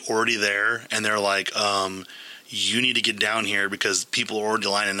actually already there and they're like, you need to get down here because people are already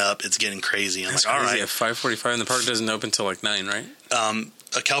lining up. It's getting crazy. I'm that's like, all crazy. right. At 5:45 and the park doesn't open until like 9, right?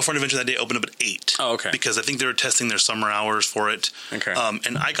 California Adventure that day opened up at 8. Oh, okay. Because I think they were testing their summer hours for it. Okay.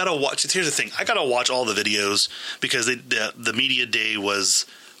 And I gotta watch. Here's the thing: I gotta watch all the videos because the media day was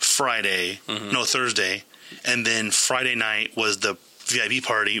Friday, no Thursday, and then Friday night was the VIP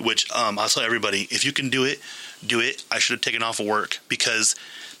party. Which I'll tell everybody: if you can do it, do it. I should have taken off of work because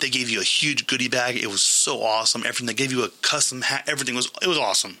they gave you a huge goodie bag. It was so awesome. Everything they gave you a custom hat. Everything was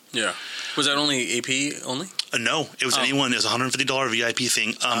awesome. Yeah. Was that only AP only? No, it was anyone. It was a $150 VIP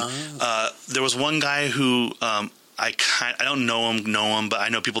thing. There was one guy who I don't know him, but I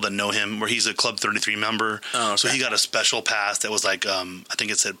know people that know him. Where he's a Club 33 member. Oh, okay. So he got a special pass that was like I think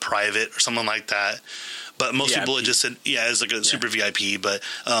it said private or something like that. But most people it just said it's like a super VIP. But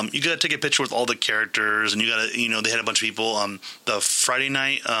you got to take a picture with all the characters, and you got to they had a bunch of people. The Friday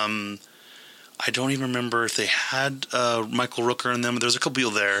night. I don't even remember if they had Michael Rooker in them. There was a couple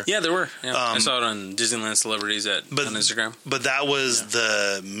people there. Yeah, there were. Yeah. I saw it on Disneyland Celebrities on Instagram. But that was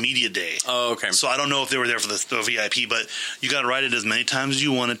the media day. Oh, okay. So I don't know if they were there for the VIP, but you got to ride it as many times as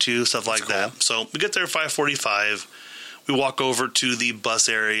you wanted to, stuff like that. So we get there at 5:45. We walk over to the bus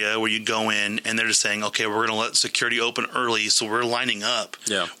area where you go in, and they're just saying, okay, we're going to let security open early, so we're lining up.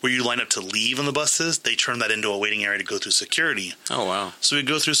 Yeah. Where you line up to leave on the buses, they turn that into a waiting area to go through security. Oh, wow. So we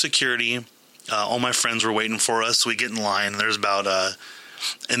go through security. All my friends were waiting for us, so we get in line. There's about,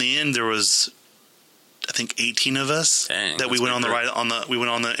 in the end, there was, I think, 18 of us that we went on the ride.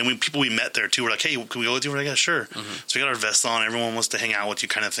 People we met there too were like, "Hey, can we go with you?" We're like, "Yeah, sure." So we got our vests on. Everyone wants to hang out with you,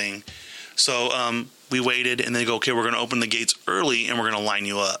 kind of thing. So we waited, and they go, "Okay, we're going to open the gates early, and we're going to line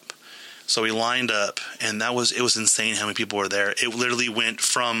you up." So we lined up, and it was insane how many people were there. It literally went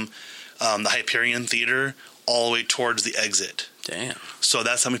from the Hyperion Theater all the way towards the exit. Damn. So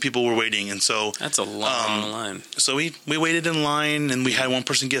that's how many people were waiting. And so that's a long line. So we waited in line, and we had one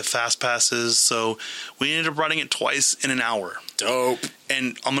person get fast passes. So we ended up riding it twice in an hour. Dope.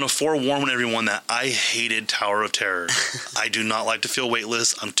 And I'm going to forewarn everyone that I hated Tower of Terror. I do not like to feel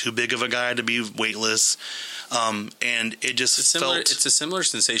weightless. I'm too big of a guy to be weightless. And it just It's a similar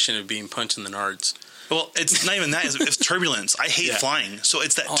sensation of being punched in the nards. Well, it's not even that. It's turbulence. I hate flying. So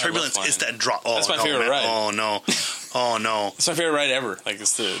it's that turbulence. It's that drop. Oh, that's my favorite ride. Oh, no. Oh, no. It's my favorite ride ever. Like,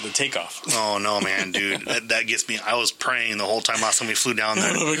 it's the takeoff. Oh, no, man, dude. That gets me. I was praying the whole time last time we flew down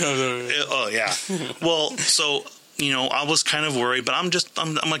there. Oh, yeah. Well, so... I was kind of worried, but I'm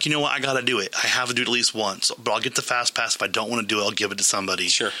like, you know what? I got to do it. I have to do it at least once, but I'll get the fast pass. If I don't want to do it, I'll give it to somebody.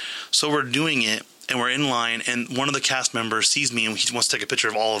 Sure. So we're doing it, and we're in line, and one of the cast members sees me, and he wants to take a picture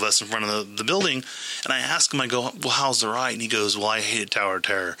of all of us in front of the building. And I ask him, I go, well, how's the ride? And he goes, well, I hated Tower of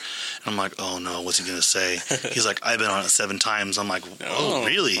Terror. And I'm like, oh, no, what's he going to say? He's like, I've been on it 7 times. I'm like, oh,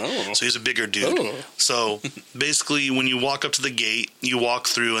 really? Oh. So he's a bigger dude. Oh. So basically, when you walk up to the gate, you walk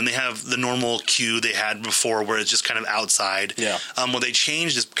through, and they have the normal queue they had before where it's just kind of outside. Yeah. What they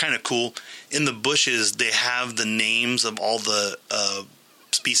changed is kind of cool. In the bushes, they have the names of all the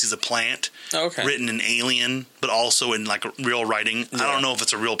species of plant written in alien, but also in like real writing. Yeah. I don't know if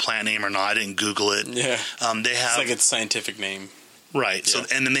it's a real plant name or not. I didn't Google it. Yeah. They have, it's like its scientific name. Right. Yeah.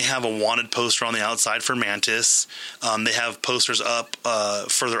 So, and then they have a wanted poster on the outside for Mantis. They have posters up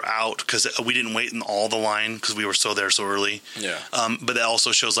further out because we didn't wait in all the line because we were so early. Yeah. But it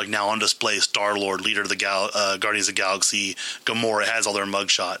also shows like now on display Star-Lord, leader of the Guardians of the Galaxy, Gamora. It has all their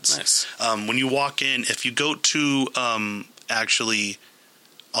mugshots. Nice. When you walk in, if you go to actually,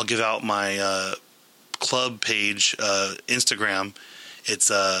 I'll give out my club page, Instagram.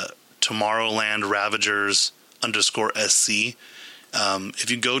 It's Tomorrowland Ravagers _SC. If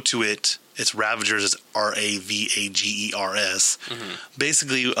you go to it, it's Ravagers. It's RAVAGERS. Mm-hmm.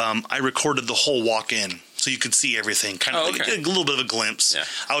 Basically, I recorded the whole walk-in, so you could see everything. Kind of a little bit of a glimpse. Yeah.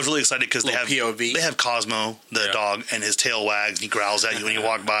 I was really excited because they have POV. They have Cosmo, the dog, and his tail wags. And he growls at you when you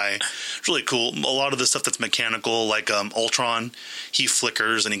walk by. It's really cool. A lot of the stuff that's mechanical, like Ultron, he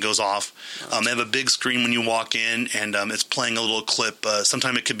flickers and he goes off. They have a big screen when you walk in, and it's playing a little clip.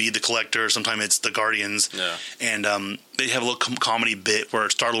 Sometimes it could be the Collector, sometimes it's the Guardians. Yeah. And they have a little comedy bit where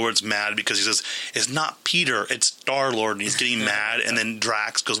Star-Lord's mad because he says, it's not Peter, it's Star-Lord, and he's getting mad. And then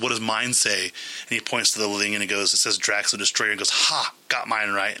Drax goes, what does mine say? And he points to the thing and he goes, it says Drax the Destroyer, and goes, ha, got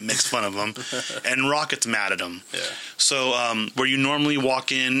mine right, and makes fun of him. And Rocket's mad at him. Yeah. So where you normally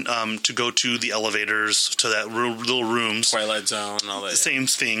walk in to go to the elevators, to that little rooms. Twilight Zone, all that. Same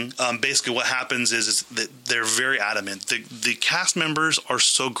thing. Basically what happens is that they're very adamant. The cast members are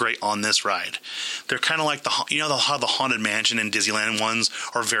so great on this ride. They're kind of like how the Haunted Mansion and Disneyland ones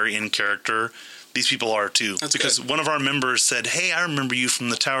are very in character. These people are too. That's because good. One of our members said, hey, I remember you from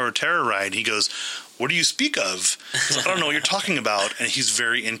the Tower of Terror ride. He goes, what do you speak of? I don't know what you're talking about. And he's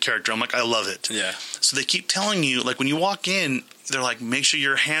very in character. I'm like, I love it. Yeah. So they keep telling you, like when you walk in, they're like, make sure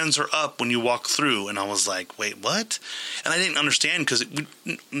your hands are up when you walk through. And I was like, wait, what? And I didn't understand because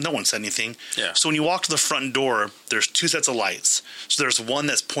no one said anything. Yeah. So when you walk to the front door, there's 2 sets of lights. So there's one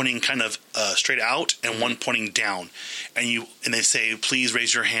that's pointing kind of straight out and one pointing down. And they say, please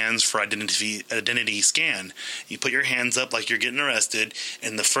raise your hands for identity scan. You put your hands up like you're getting arrested,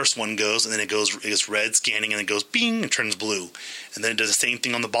 and the first one goes, and then it gets red scanning, and it goes bing and turns blue. And then it does the same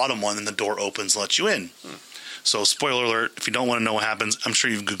thing on the bottom one, and the door opens and lets you in. So, spoiler alert, if you don't want to know what happens, I'm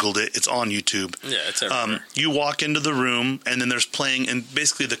sure you've Googled it. It's on YouTube. Yeah, it's everywhere. You walk into the room, and then there's playing, and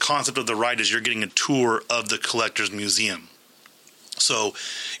basically the concept of the ride is you're getting a tour of the Collector's Museum. So,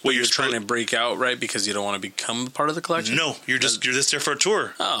 what you're trying to break out, right? Because you don't want to become part of the collection? No, you're just there for a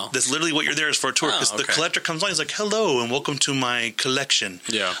tour. Oh. That's literally what you're there is for a tour. Because the Collector comes on, he's like, hello, and welcome to my collection.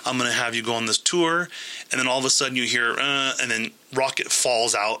 Yeah. I'm going to have you go on this tour, and then all of a sudden you hear, and then Rocket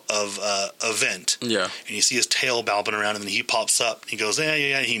falls out of a vent. Yeah. And you see his tail bobbing around, and then he pops up. He goes, yeah,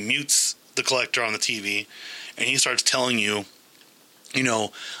 and he mutes the Collector on the TV, and he starts telling you,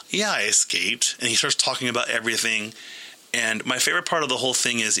 I escaped. And he starts talking about everything. And my favorite part of the whole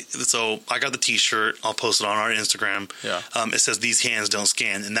thing is, so I got the T-shirt. I'll post it on our Instagram. Yeah. It says, these hands don't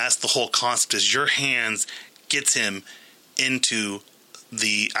scan. And that's the whole concept is your hands gets him into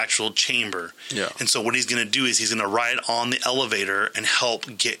the actual chamber. Yeah. And so what he's going to do is he's going to ride on the elevator and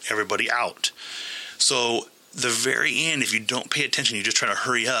help get everybody out. So the very end, if you don't pay attention, you just try to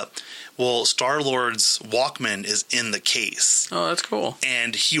hurry up. Well, Star-Lord's Walkman is in the case. Oh, that's cool.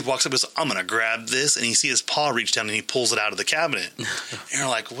 And he walks up and goes, I'm going to grab this. And you see his paw reach down and he pulls it out of the cabinet. And you're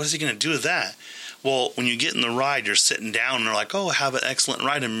like, what is he going to do with that? Well, when you get in the ride, you're sitting down and they're like, oh, have an excellent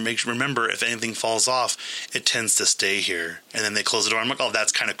ride. And remember, if anything falls off, it tends to stay here. And then they close the door. I'm like, oh,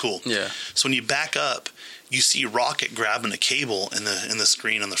 that's kind of cool. Yeah. So when you back up, you see Rocket grabbing a cable in the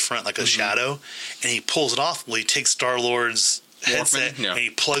screen on the front, like a shadow. And he pulls it off. Well, he takes Star-Lord's headset and he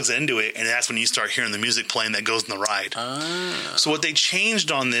plugs into it, and that's when you start hearing the music playing that goes in the ride. So what they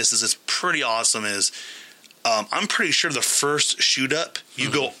changed on this is it's pretty awesome is I'm pretty sure the first shoot up,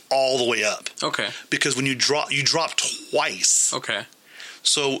 you go all the way up. Okay. Because when you drop twice. Okay.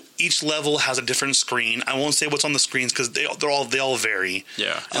 So each level has a different screen. I won't say what's on the screens because they all vary.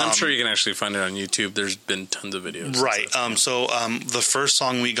 Yeah, and I'm sure you can actually find it on YouTube. There's been tons of videos. Right. So the first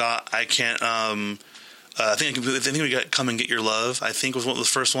song we got, I can't. I think we got "Come and Get Your Love." I think was what was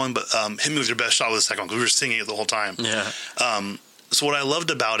the first one, but "Hit Me with Your Best Shot" was the second one because we were singing it the whole time. Yeah. So what I loved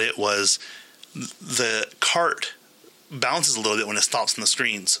about it was the cart bounces a little bit when it stops on the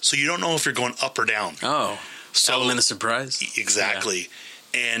screens, so you don't know if you're going up or down. Oh, so element of surprise. Exactly. Yeah.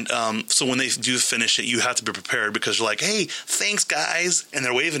 And so when they do finish it, you have to be prepared because you're like, hey, thanks, guys. And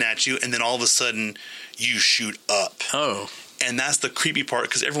they're waving at you. And then all of a sudden, you shoot up. Oh. And that's the creepy part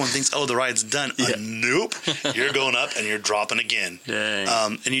because everyone thinks, oh, the ride's done. Yeah. Nope. You're going up and you're dropping again.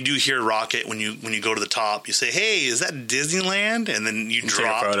 Dang. And you do hear Rocket when you go to the top. You say, hey, is that Disneyland? And then you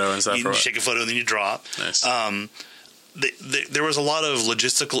drop. Take a photo and stuff. You shake a photo and then you drop. Nice. There was a lot of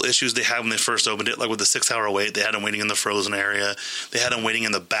logistical issues they had when they first opened it, like with the 6-hour wait. They had them waiting in the frozen area. They had them waiting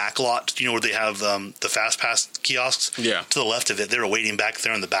in the back lot, where they have the Fast Pass kiosks. Yeah. To the left of it, they were waiting back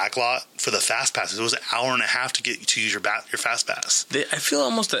there in the back lot for the Fast Passes. It was an hour and a half to get to use your Fast Pass. I feel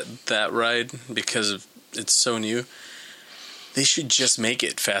almost that ride, because it's so new, they should just make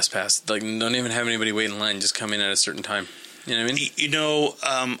it Fast Pass. Like, don't even have anybody wait in line. Just come in at a certain time. You know what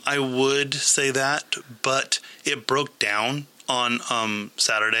I mean? I would say that, but it broke down on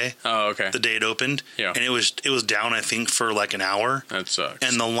Saturday. Oh, okay. The day it opened. Yeah. And it was down, I think, for like an hour. That sucks.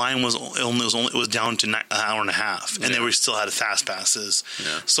 And the line was down to an hour and a half, and they still had fast passes.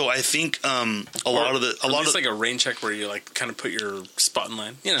 Yeah. So I think a lot of like a rain check where you like kind of put your spot in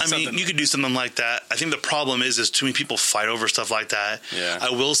line. I mean, you could do something like that. I think the problem is too many people fight over stuff like that. Yeah.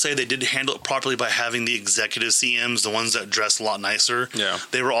 I will say they did handle it properly by having the executive CMs, the ones that dressed a lot nicer. Yeah.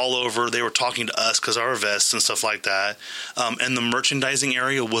 They were all over. They were talking to us because our vests and stuff like that. And the merchandising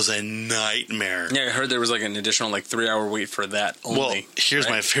area was a nightmare. Yeah, I heard there was like an additional 3-hour wait for that only. Well, here's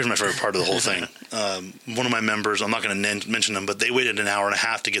my favorite part of the whole thing. One of my members, I'm not going to mention them, but they waited an hour and a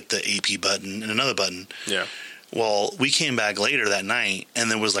half to get the AP button and another button. Yeah. Well, we came back later that night, and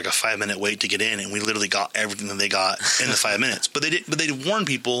there was like a 5-minute wait to get in, and we literally got everything that they got in the 5 minutes. But they warn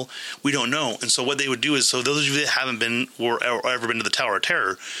people we don't know, and so what they would do is, so those of you that haven't been or ever been to the Tower of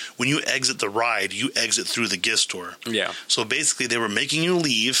Terror, when you exit the ride, you exit through the gift store. Yeah. So basically, they were making you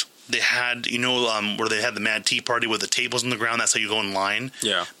leave. They had, where they had the Mad Tea Party with the tables on the ground. That's how you go in line.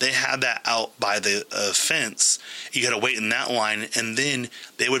 Yeah. They had that out by the fence. You got to wait in that line, and then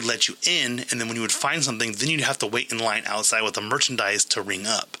they would let you in. And then when you would find something, then you'd have to wait in line outside with the merchandise to ring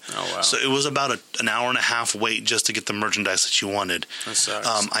up. Oh, wow. So it was about an hour and a half wait just to get the merchandise that you wanted. That sucks.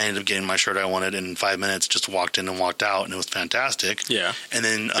 I ended up getting my shirt I wanted in 5 minutes. Just walked in and walked out, and it was fantastic. Yeah. And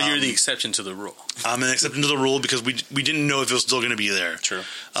then, but you're the exception to the rule. I'm an exception to the rule because we didn't know if it was still going to be there. True.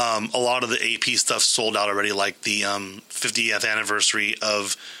 A lot of the AP stuff sold out already, like the 50th anniversary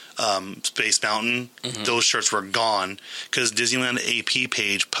of Space Mountain. Mm-hmm. Those shirts were gone because Disneyland AP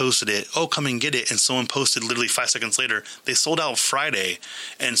page posted it. Oh, come and get it! And someone posted literally 5 seconds later. They sold out Friday,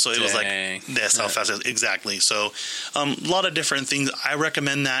 and so it was like that's how fast it was. Exactly. So a lot of different things. I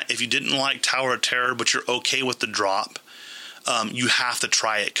recommend that if you didn't like Tower of Terror, but you're okay with the drop. You have to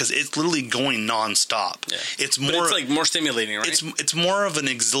try it because it's literally going nonstop. Yeah. It's more, but it's like more stimulating, right? It's more of an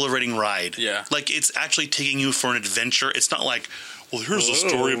exhilarating ride. Yeah, like it's actually taking you for an adventure. It's not like, well, here's a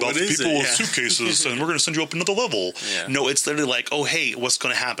story about people with suitcases, and we're going to send you up another level. Yeah. No, it's literally like, oh, hey, what's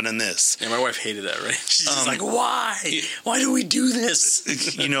going to happen in this? Yeah, my wife hated that, right? She's just like, why? Why do we do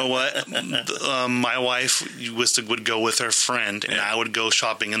this? You know what? My wife would go with her friend, and I would go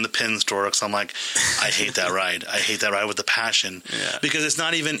shopping in the pin store because I'm like, I hate that ride. I hate that ride with a passion. Yeah. Because it's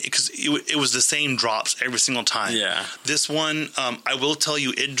not even, because it was the same drops every single time. Yeah. This one, I will tell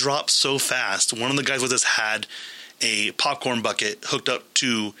you, it drops so fast. One of the guys with us had a popcorn bucket hooked up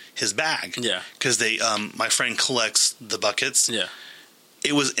to his bag. Yeah. Because my friend collects the buckets. Yeah.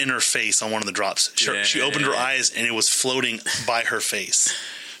 It was in her face on one of the drops. She opened her eyes and it was floating by her face.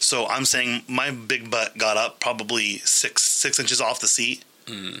 So I'm saying my big butt got up probably six inches off the seat.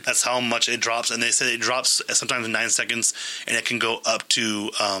 Mm. That's how much it drops. And they said it drops sometimes in 9 seconds, and it can go up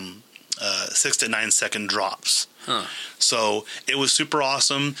to 6 to 9 second drops. Huh. So it was super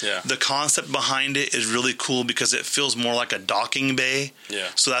awesome. Yeah. The concept behind it is really cool because it feels more like a docking bay. Yeah.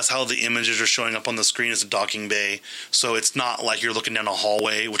 So that's how the images are showing up on the screen as a docking bay. So it's not like you're looking down a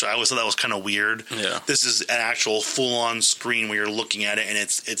hallway, which I always thought that was kind of weird. Yeah. This is an actual full-on screen where you're looking at it, and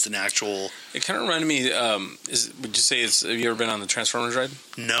it's an actual. It kind of reminded me. Would you say have you ever been on the Transformers ride?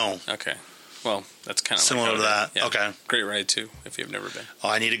 No. Okay. Well, that's kind of similar to that. Yeah. Okay, great ride too. If you've never been,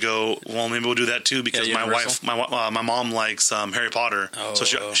 I need to go. Well, maybe we'll do that too because my wife, my mom likes Harry Potter, so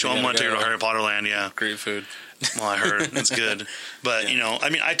she want to take her to Harry Potter Land. Yeah, great food. Well, I heard it's good, but you know,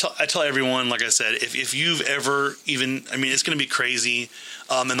 I mean, I tell everyone, like I said, if you've ever even, I mean, it's going to be crazy.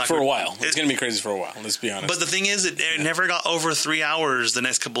 And like for a while, it's going to be crazy for a while. Let's be honest. But the thing is, it never got over 3 hours the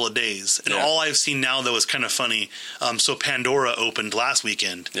next couple of days, and all I've seen now though is kind of funny. So Pandora opened last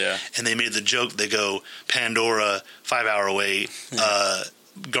weekend, and they made the joke. They go Pandora 5 hour wait.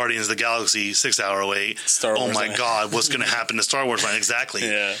 Guardians of the Galaxy 6 hour wait. Star Wars my God, what's going to happen to Star Wars Land? Exactly.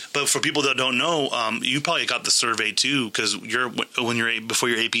 But for people that don't know, you probably got the survey too because before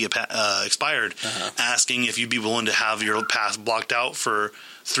your AP expired, asking if you'd be willing to have your pass blocked out for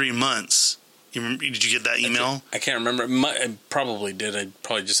 3 months. Did you get that email? I can't remember. I probably did. I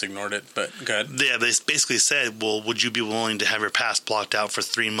probably just ignored it. But go ahead. Yeah, they basically said, "Well, would you be willing to have your pass blocked out for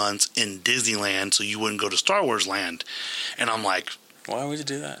 3 months in Disneyland so you wouldn't go to Star Wars Land?" And I'm like, why would you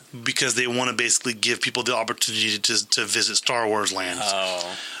do that? Because they want to basically give people the opportunity to visit Star Wars Land.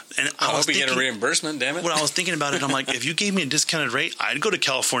 Oh. And I hope you get a reimbursement, damn it. When I was thinking about it, I'm like, if you gave me a discounted rate, I'd go to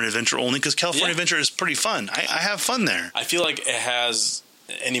California Adventure only because California Adventure is pretty fun. I have fun there. I feel like it has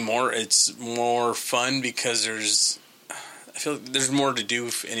anymore. It's more fun because I feel like there's more to do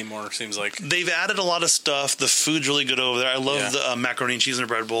anymore, it seems like. They've added a lot of stuff. The food's really good over there. I love the macaroni and cheese and a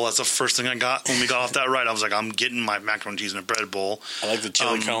bread bowl. That's the first thing I got when we got off that ride. I was like, I'm getting my macaroni and cheese and a bread bowl. I like the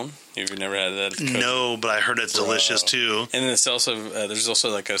chili cone. Have you never had that? No, but I heard it's delicious too. And then it's also there's also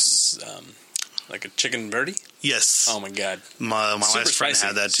like a chicken verde. Yes. Oh my God. My last friend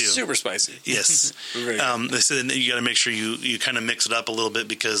had that too. Super spicy. Yes. They said you got to make sure you kind of mix it up a little bit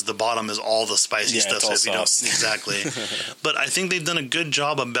because the bottom is all the spicy stuff. It's all sauce. Exactly. But I think they've done a good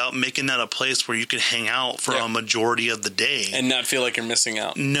job about making that a place where you can hang out for a majority of the day and not feel like you're missing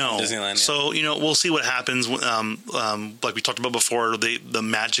out. No. Disneyland. So we'll see what happens. Like we talked about before, the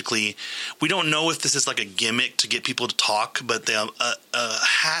magically, we don't know if this is like a gimmick to get people to talk, but a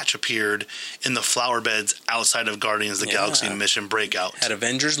hatch appeared in the flower beds outside of Guardians of the Galaxy Mission Breakout. Had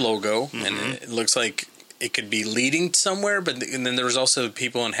Avengers logo, and it looks like it could be leading somewhere, and then there was also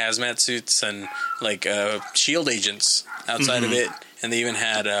people in hazmat suits and like SHIELD agents outside of it, and they even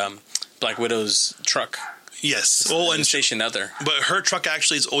had Black Widow's truck. Yes. And stationed out there. But her truck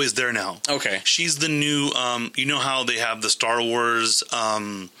actually is always there now. Okay. She's the new, you know how they have the Star Wars,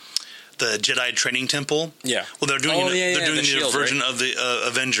 the Jedi Training Temple. Yeah. Well, they're doing the SHIELD version of the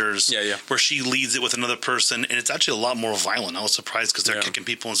Avengers. Yeah. Where she leads it with another person, and it's actually a lot more violent. I was surprised because they're kicking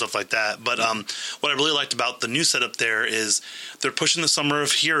people and stuff like that. But what I really liked about the new setup there is they're pushing the Summer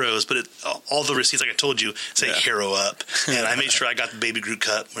of Heroes, but all the receipts, like I told you, say hero up. And I made sure I got the baby Groot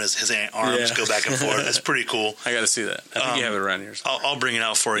cut when his arms go back and forth. It's pretty cool. I got to see that. I think you have it around here. I'll bring it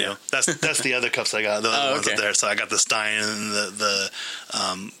out for you. That's the other cups I got. The other ones up there. So I got the Stein and the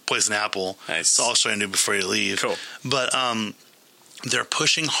Poison Apple. Nice. So I'll show you before you leave. Cool. But they're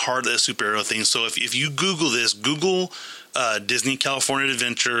pushing hard at the superhero thing. So if you Google this, Google Disney California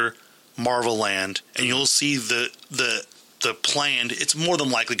Adventure Marvel Land, and you'll see the planned, it's more than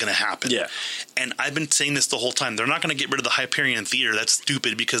likely going to happen. Yeah. And I've been saying this the whole time. They're not going to get rid of the Hyperion Theater. That's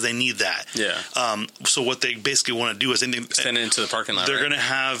stupid because they need that. Yeah. So what they basically want to do is extend it into the parking lot. They're going to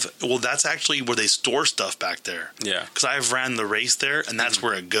have, that's actually where they store stuff back there. Yeah. Because I've ran the race there, and that's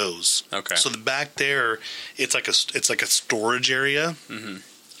where it goes. Okay. So the back there, it's like a storage area. Mm-hmm.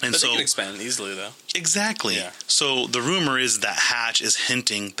 And but so they can expand easily, though. Exactly. Yeah. So the rumor is that Hatch is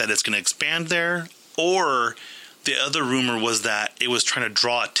hinting that it's going to expand there, or the other rumor was that it was trying to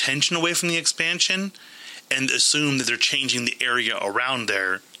draw attention away from the expansion and assume that they're changing the area around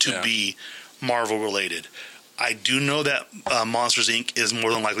there to be Marvel related. I do know that Monsters Inc. is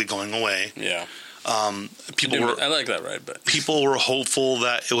more than likely going away. Yeah. I like that ride, but people were hopeful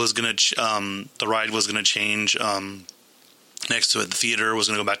that it was going to the ride was going to change. Next to it, the theater was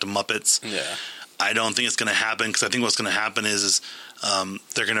going to go back to Muppets. Yeah. I don't think it's going to happen because I think what's going to happen is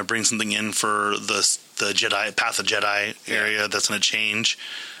they're going to bring something in for the Jedi Path of Jedi area that's going to change.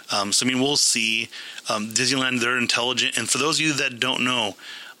 So I mean, we'll see. Disneyland, they're intelligent, and for those of you that don't know,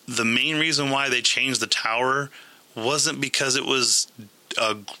 the main reason why they changed the tower wasn't because it was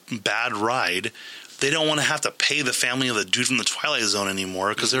a bad ride. They don't want to have to pay the family of the dude from the Twilight Zone anymore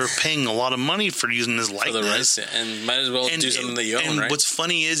because they're paying a lot of money for using his likeness. And might as well do something they own, right? What's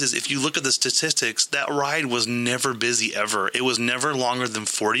funny is if you look at the statistics, that ride was never busy ever. It was never longer than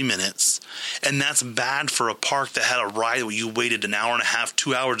 40 minutes. And that's bad for a park that had a ride where you waited an hour and a half,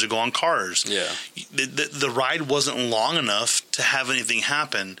 2 hours to go on Cars. Yeah. The ride wasn't long enough to have anything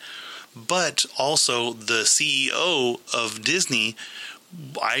happen. But also the CEO of Disney,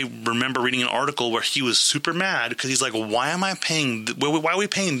 I remember reading an article where he was super mad because he's like, why are we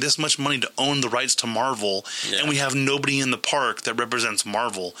paying this much money to own the rights to Marvel and we have nobody in the park that represents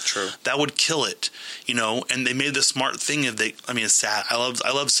Marvel? True. That would kill it, and they made the smart thing it's sad. I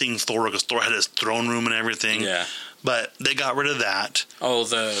love seeing Thor because Thor had his throne room and everything. Yeah. But they got rid of that. Oh,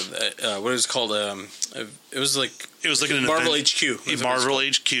 what is it called? It was like an Marvel event. HQ. Marvel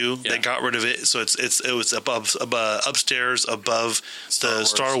HQ. Yeah. They got rid of it, so it was upstairs above the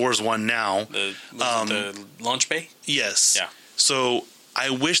Star Wars one now. The launch bay. Yes. Yeah. So I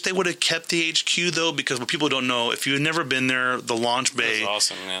wish they would have kept the HQ though, because what people don't know, if you've never been there, the launch bay,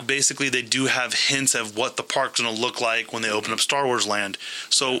 awesome, yeah. Basically they do have hints of what the park's going to look like when they open up Star Wars Land.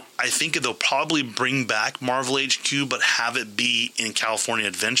 So I think they'll probably bring back Marvel HQ, but have it be in California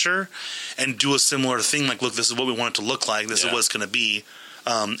Adventure and do a similar thing. Like, look, this is what we want it to look like. This is what it's going to be.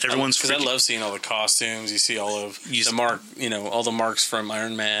 Everyone's because I love seeing all the costumes. You see all of all the marks from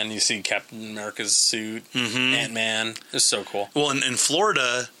Iron Man. You see Captain America's suit, Ant-Man. It's so cool. Well, in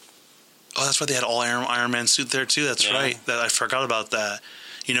Florida, that's right. They had all Iron Man suit there too. That's right. I forgot about that.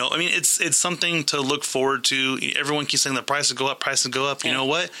 It's something to look forward to. Everyone keeps saying the prices go up. Yeah. You know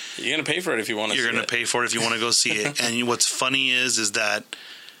what? You're going to pay for it if you want to. You're going to pay for it if you want to go see it. And what's funny is that.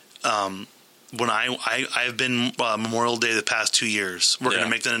 When I've been Memorial Day the past 2 years, we're going to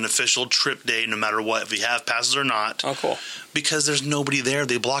make that an official trip day no matter what, if we have passes or not. Oh, cool. Because there's nobody there.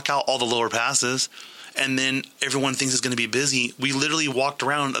 They block out all the lower passes, and then everyone thinks it's going to be busy. We literally walked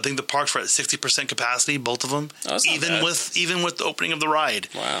around. I think the parks were at 60% capacity, both of them, even with the opening of the ride.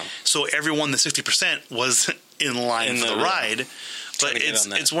 Wow. So everyone, the 60% was in line for the ride. But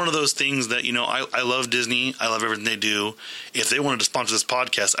it's one of those things that, I love Disney. I love everything they do. If they wanted to sponsor this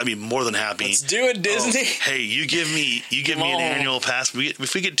podcast, I'd be more than happy. Let's do it, Disney. Hey, you give me an annual pass.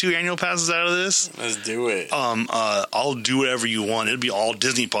 If we get 2 annual passes out of this, let's do it. I'll do whatever you want. It'd be all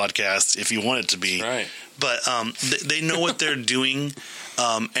Disney podcasts if you want it to be. That's right. But they know what they're doing.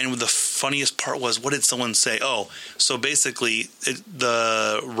 And the funniest part was, what did someone say? Oh, so basically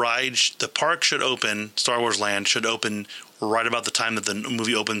the park should open, Star Wars Land should open right about the time that the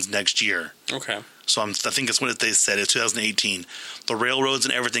movie opens next year. Okay. So I think it's what they said. It's 2018. The railroads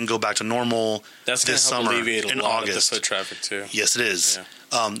and everything go back to normal this summer in August. Of the foot traffic too. Yes, it is.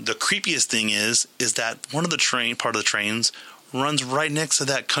 Yeah. The creepiest thing is that one of the part of the trains runs right next to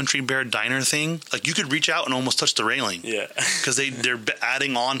that Country Bear Diner thing. Like, you could reach out and almost touch the railing. Yeah. Because they're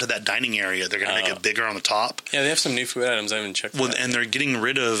adding on to that dining area. They're going to make it bigger on the top. Yeah, they have some new food items. I haven't checked that. And they're getting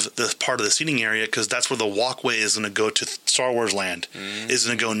rid of the part of the seating area because that's where the walkway is going to go to Star Wars Land. Is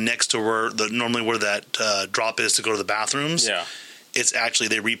going to go next to where that drop is to go to the bathrooms. Yeah. It's actually,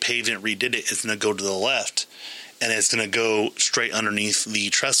 they repaved it and redid it. It's going to go to the left. And it's going to go straight underneath the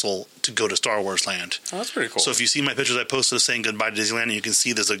trestle to go to Star Wars Land. Oh, that's pretty cool. So if you see my pictures I posted saying goodbye to Disneyland, and you can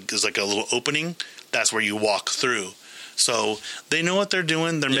see there's like a little opening. That's where you walk through. So they know what they're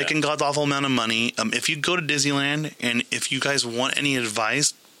doing. They're making God's awful amount of money. If you go to Disneyland, and if you guys want any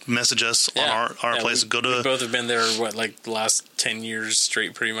advice, message us on our place. We both have been there, the last 10 years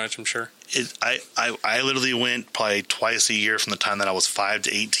straight, pretty much, I'm sure. I literally went probably twice a year from the time that I was 5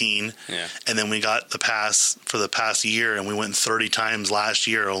 to 18. Yeah. And then we got the pass for the past year, and we went 30 times last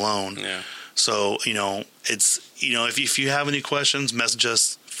year alone. Yeah. So, it's, if you have any questions, message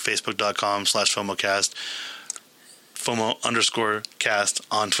us, facebook.com/FOMOcast, FOMO_cast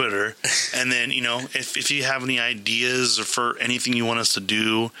on Twitter. And then, if you have any ideas or for anything you want us to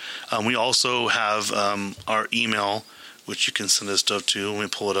do, we also have our email, which you can send us stuff to. Let me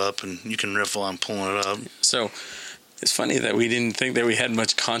pull it up, and you can riff while I'm pulling it up. So it's funny that we didn't think that we had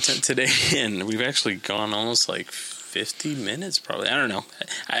much content today, and we've actually gone almost 50 minutes probably. I don't know.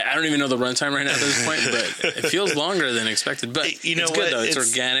 I don't even know the runtime right now at this point, but it feels longer than expected. But it's good, though. It's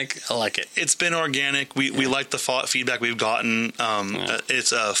organic. I like it. It's been organic. We like the feedback we've gotten.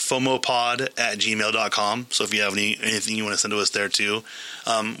 It's FOMOpod@gmail.com. So if you have anything you want to send to us there too,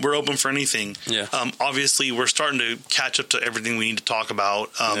 we're open for anything. Yeah. Obviously, we're starting to catch up to everything we need to talk about,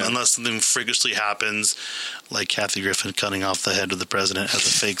 unless something freakishly happens, like Kathy Griffin cutting off the head of the president as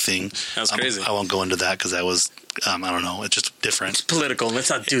a fake thing. That's crazy. I won't go into that because that was... I don't know. It's just different. It's political. Let's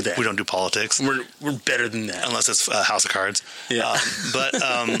not do that. We don't do politics. We're better than that. Unless it's House of Cards. Yeah.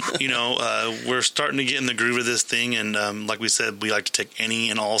 We're starting to get in the groove of this thing. And like we said, we like to take any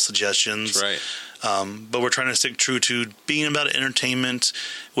and all suggestions. That's right. But we're trying to stick true to being about entertainment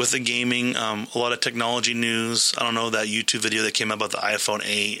with the gaming. A lot of technology news. I don't know, that YouTube video that came out about the iPhone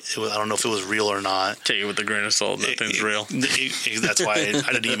 8. I don't know if it was real or not. Take it with a grain of salt. That thing's real. That's why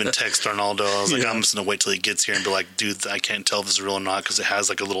I didn't even text Arnaldo. I was like, I'm just going to wait till he gets here and be like, dude, I can't tell if this is real or not because it has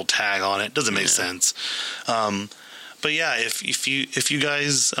like a little tag on it. Doesn't make sense. But yeah, if you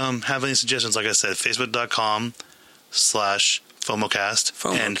guys have any suggestions, like I said,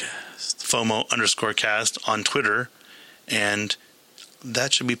 facebook.com/FOMOcast and FOMO_cast on Twitter, and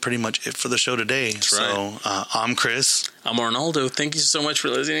that should be pretty much it for the show today. That's right. So I'm Chris. I'm Arnaldo. Thank you so much for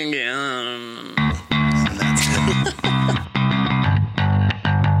listening. And that's it.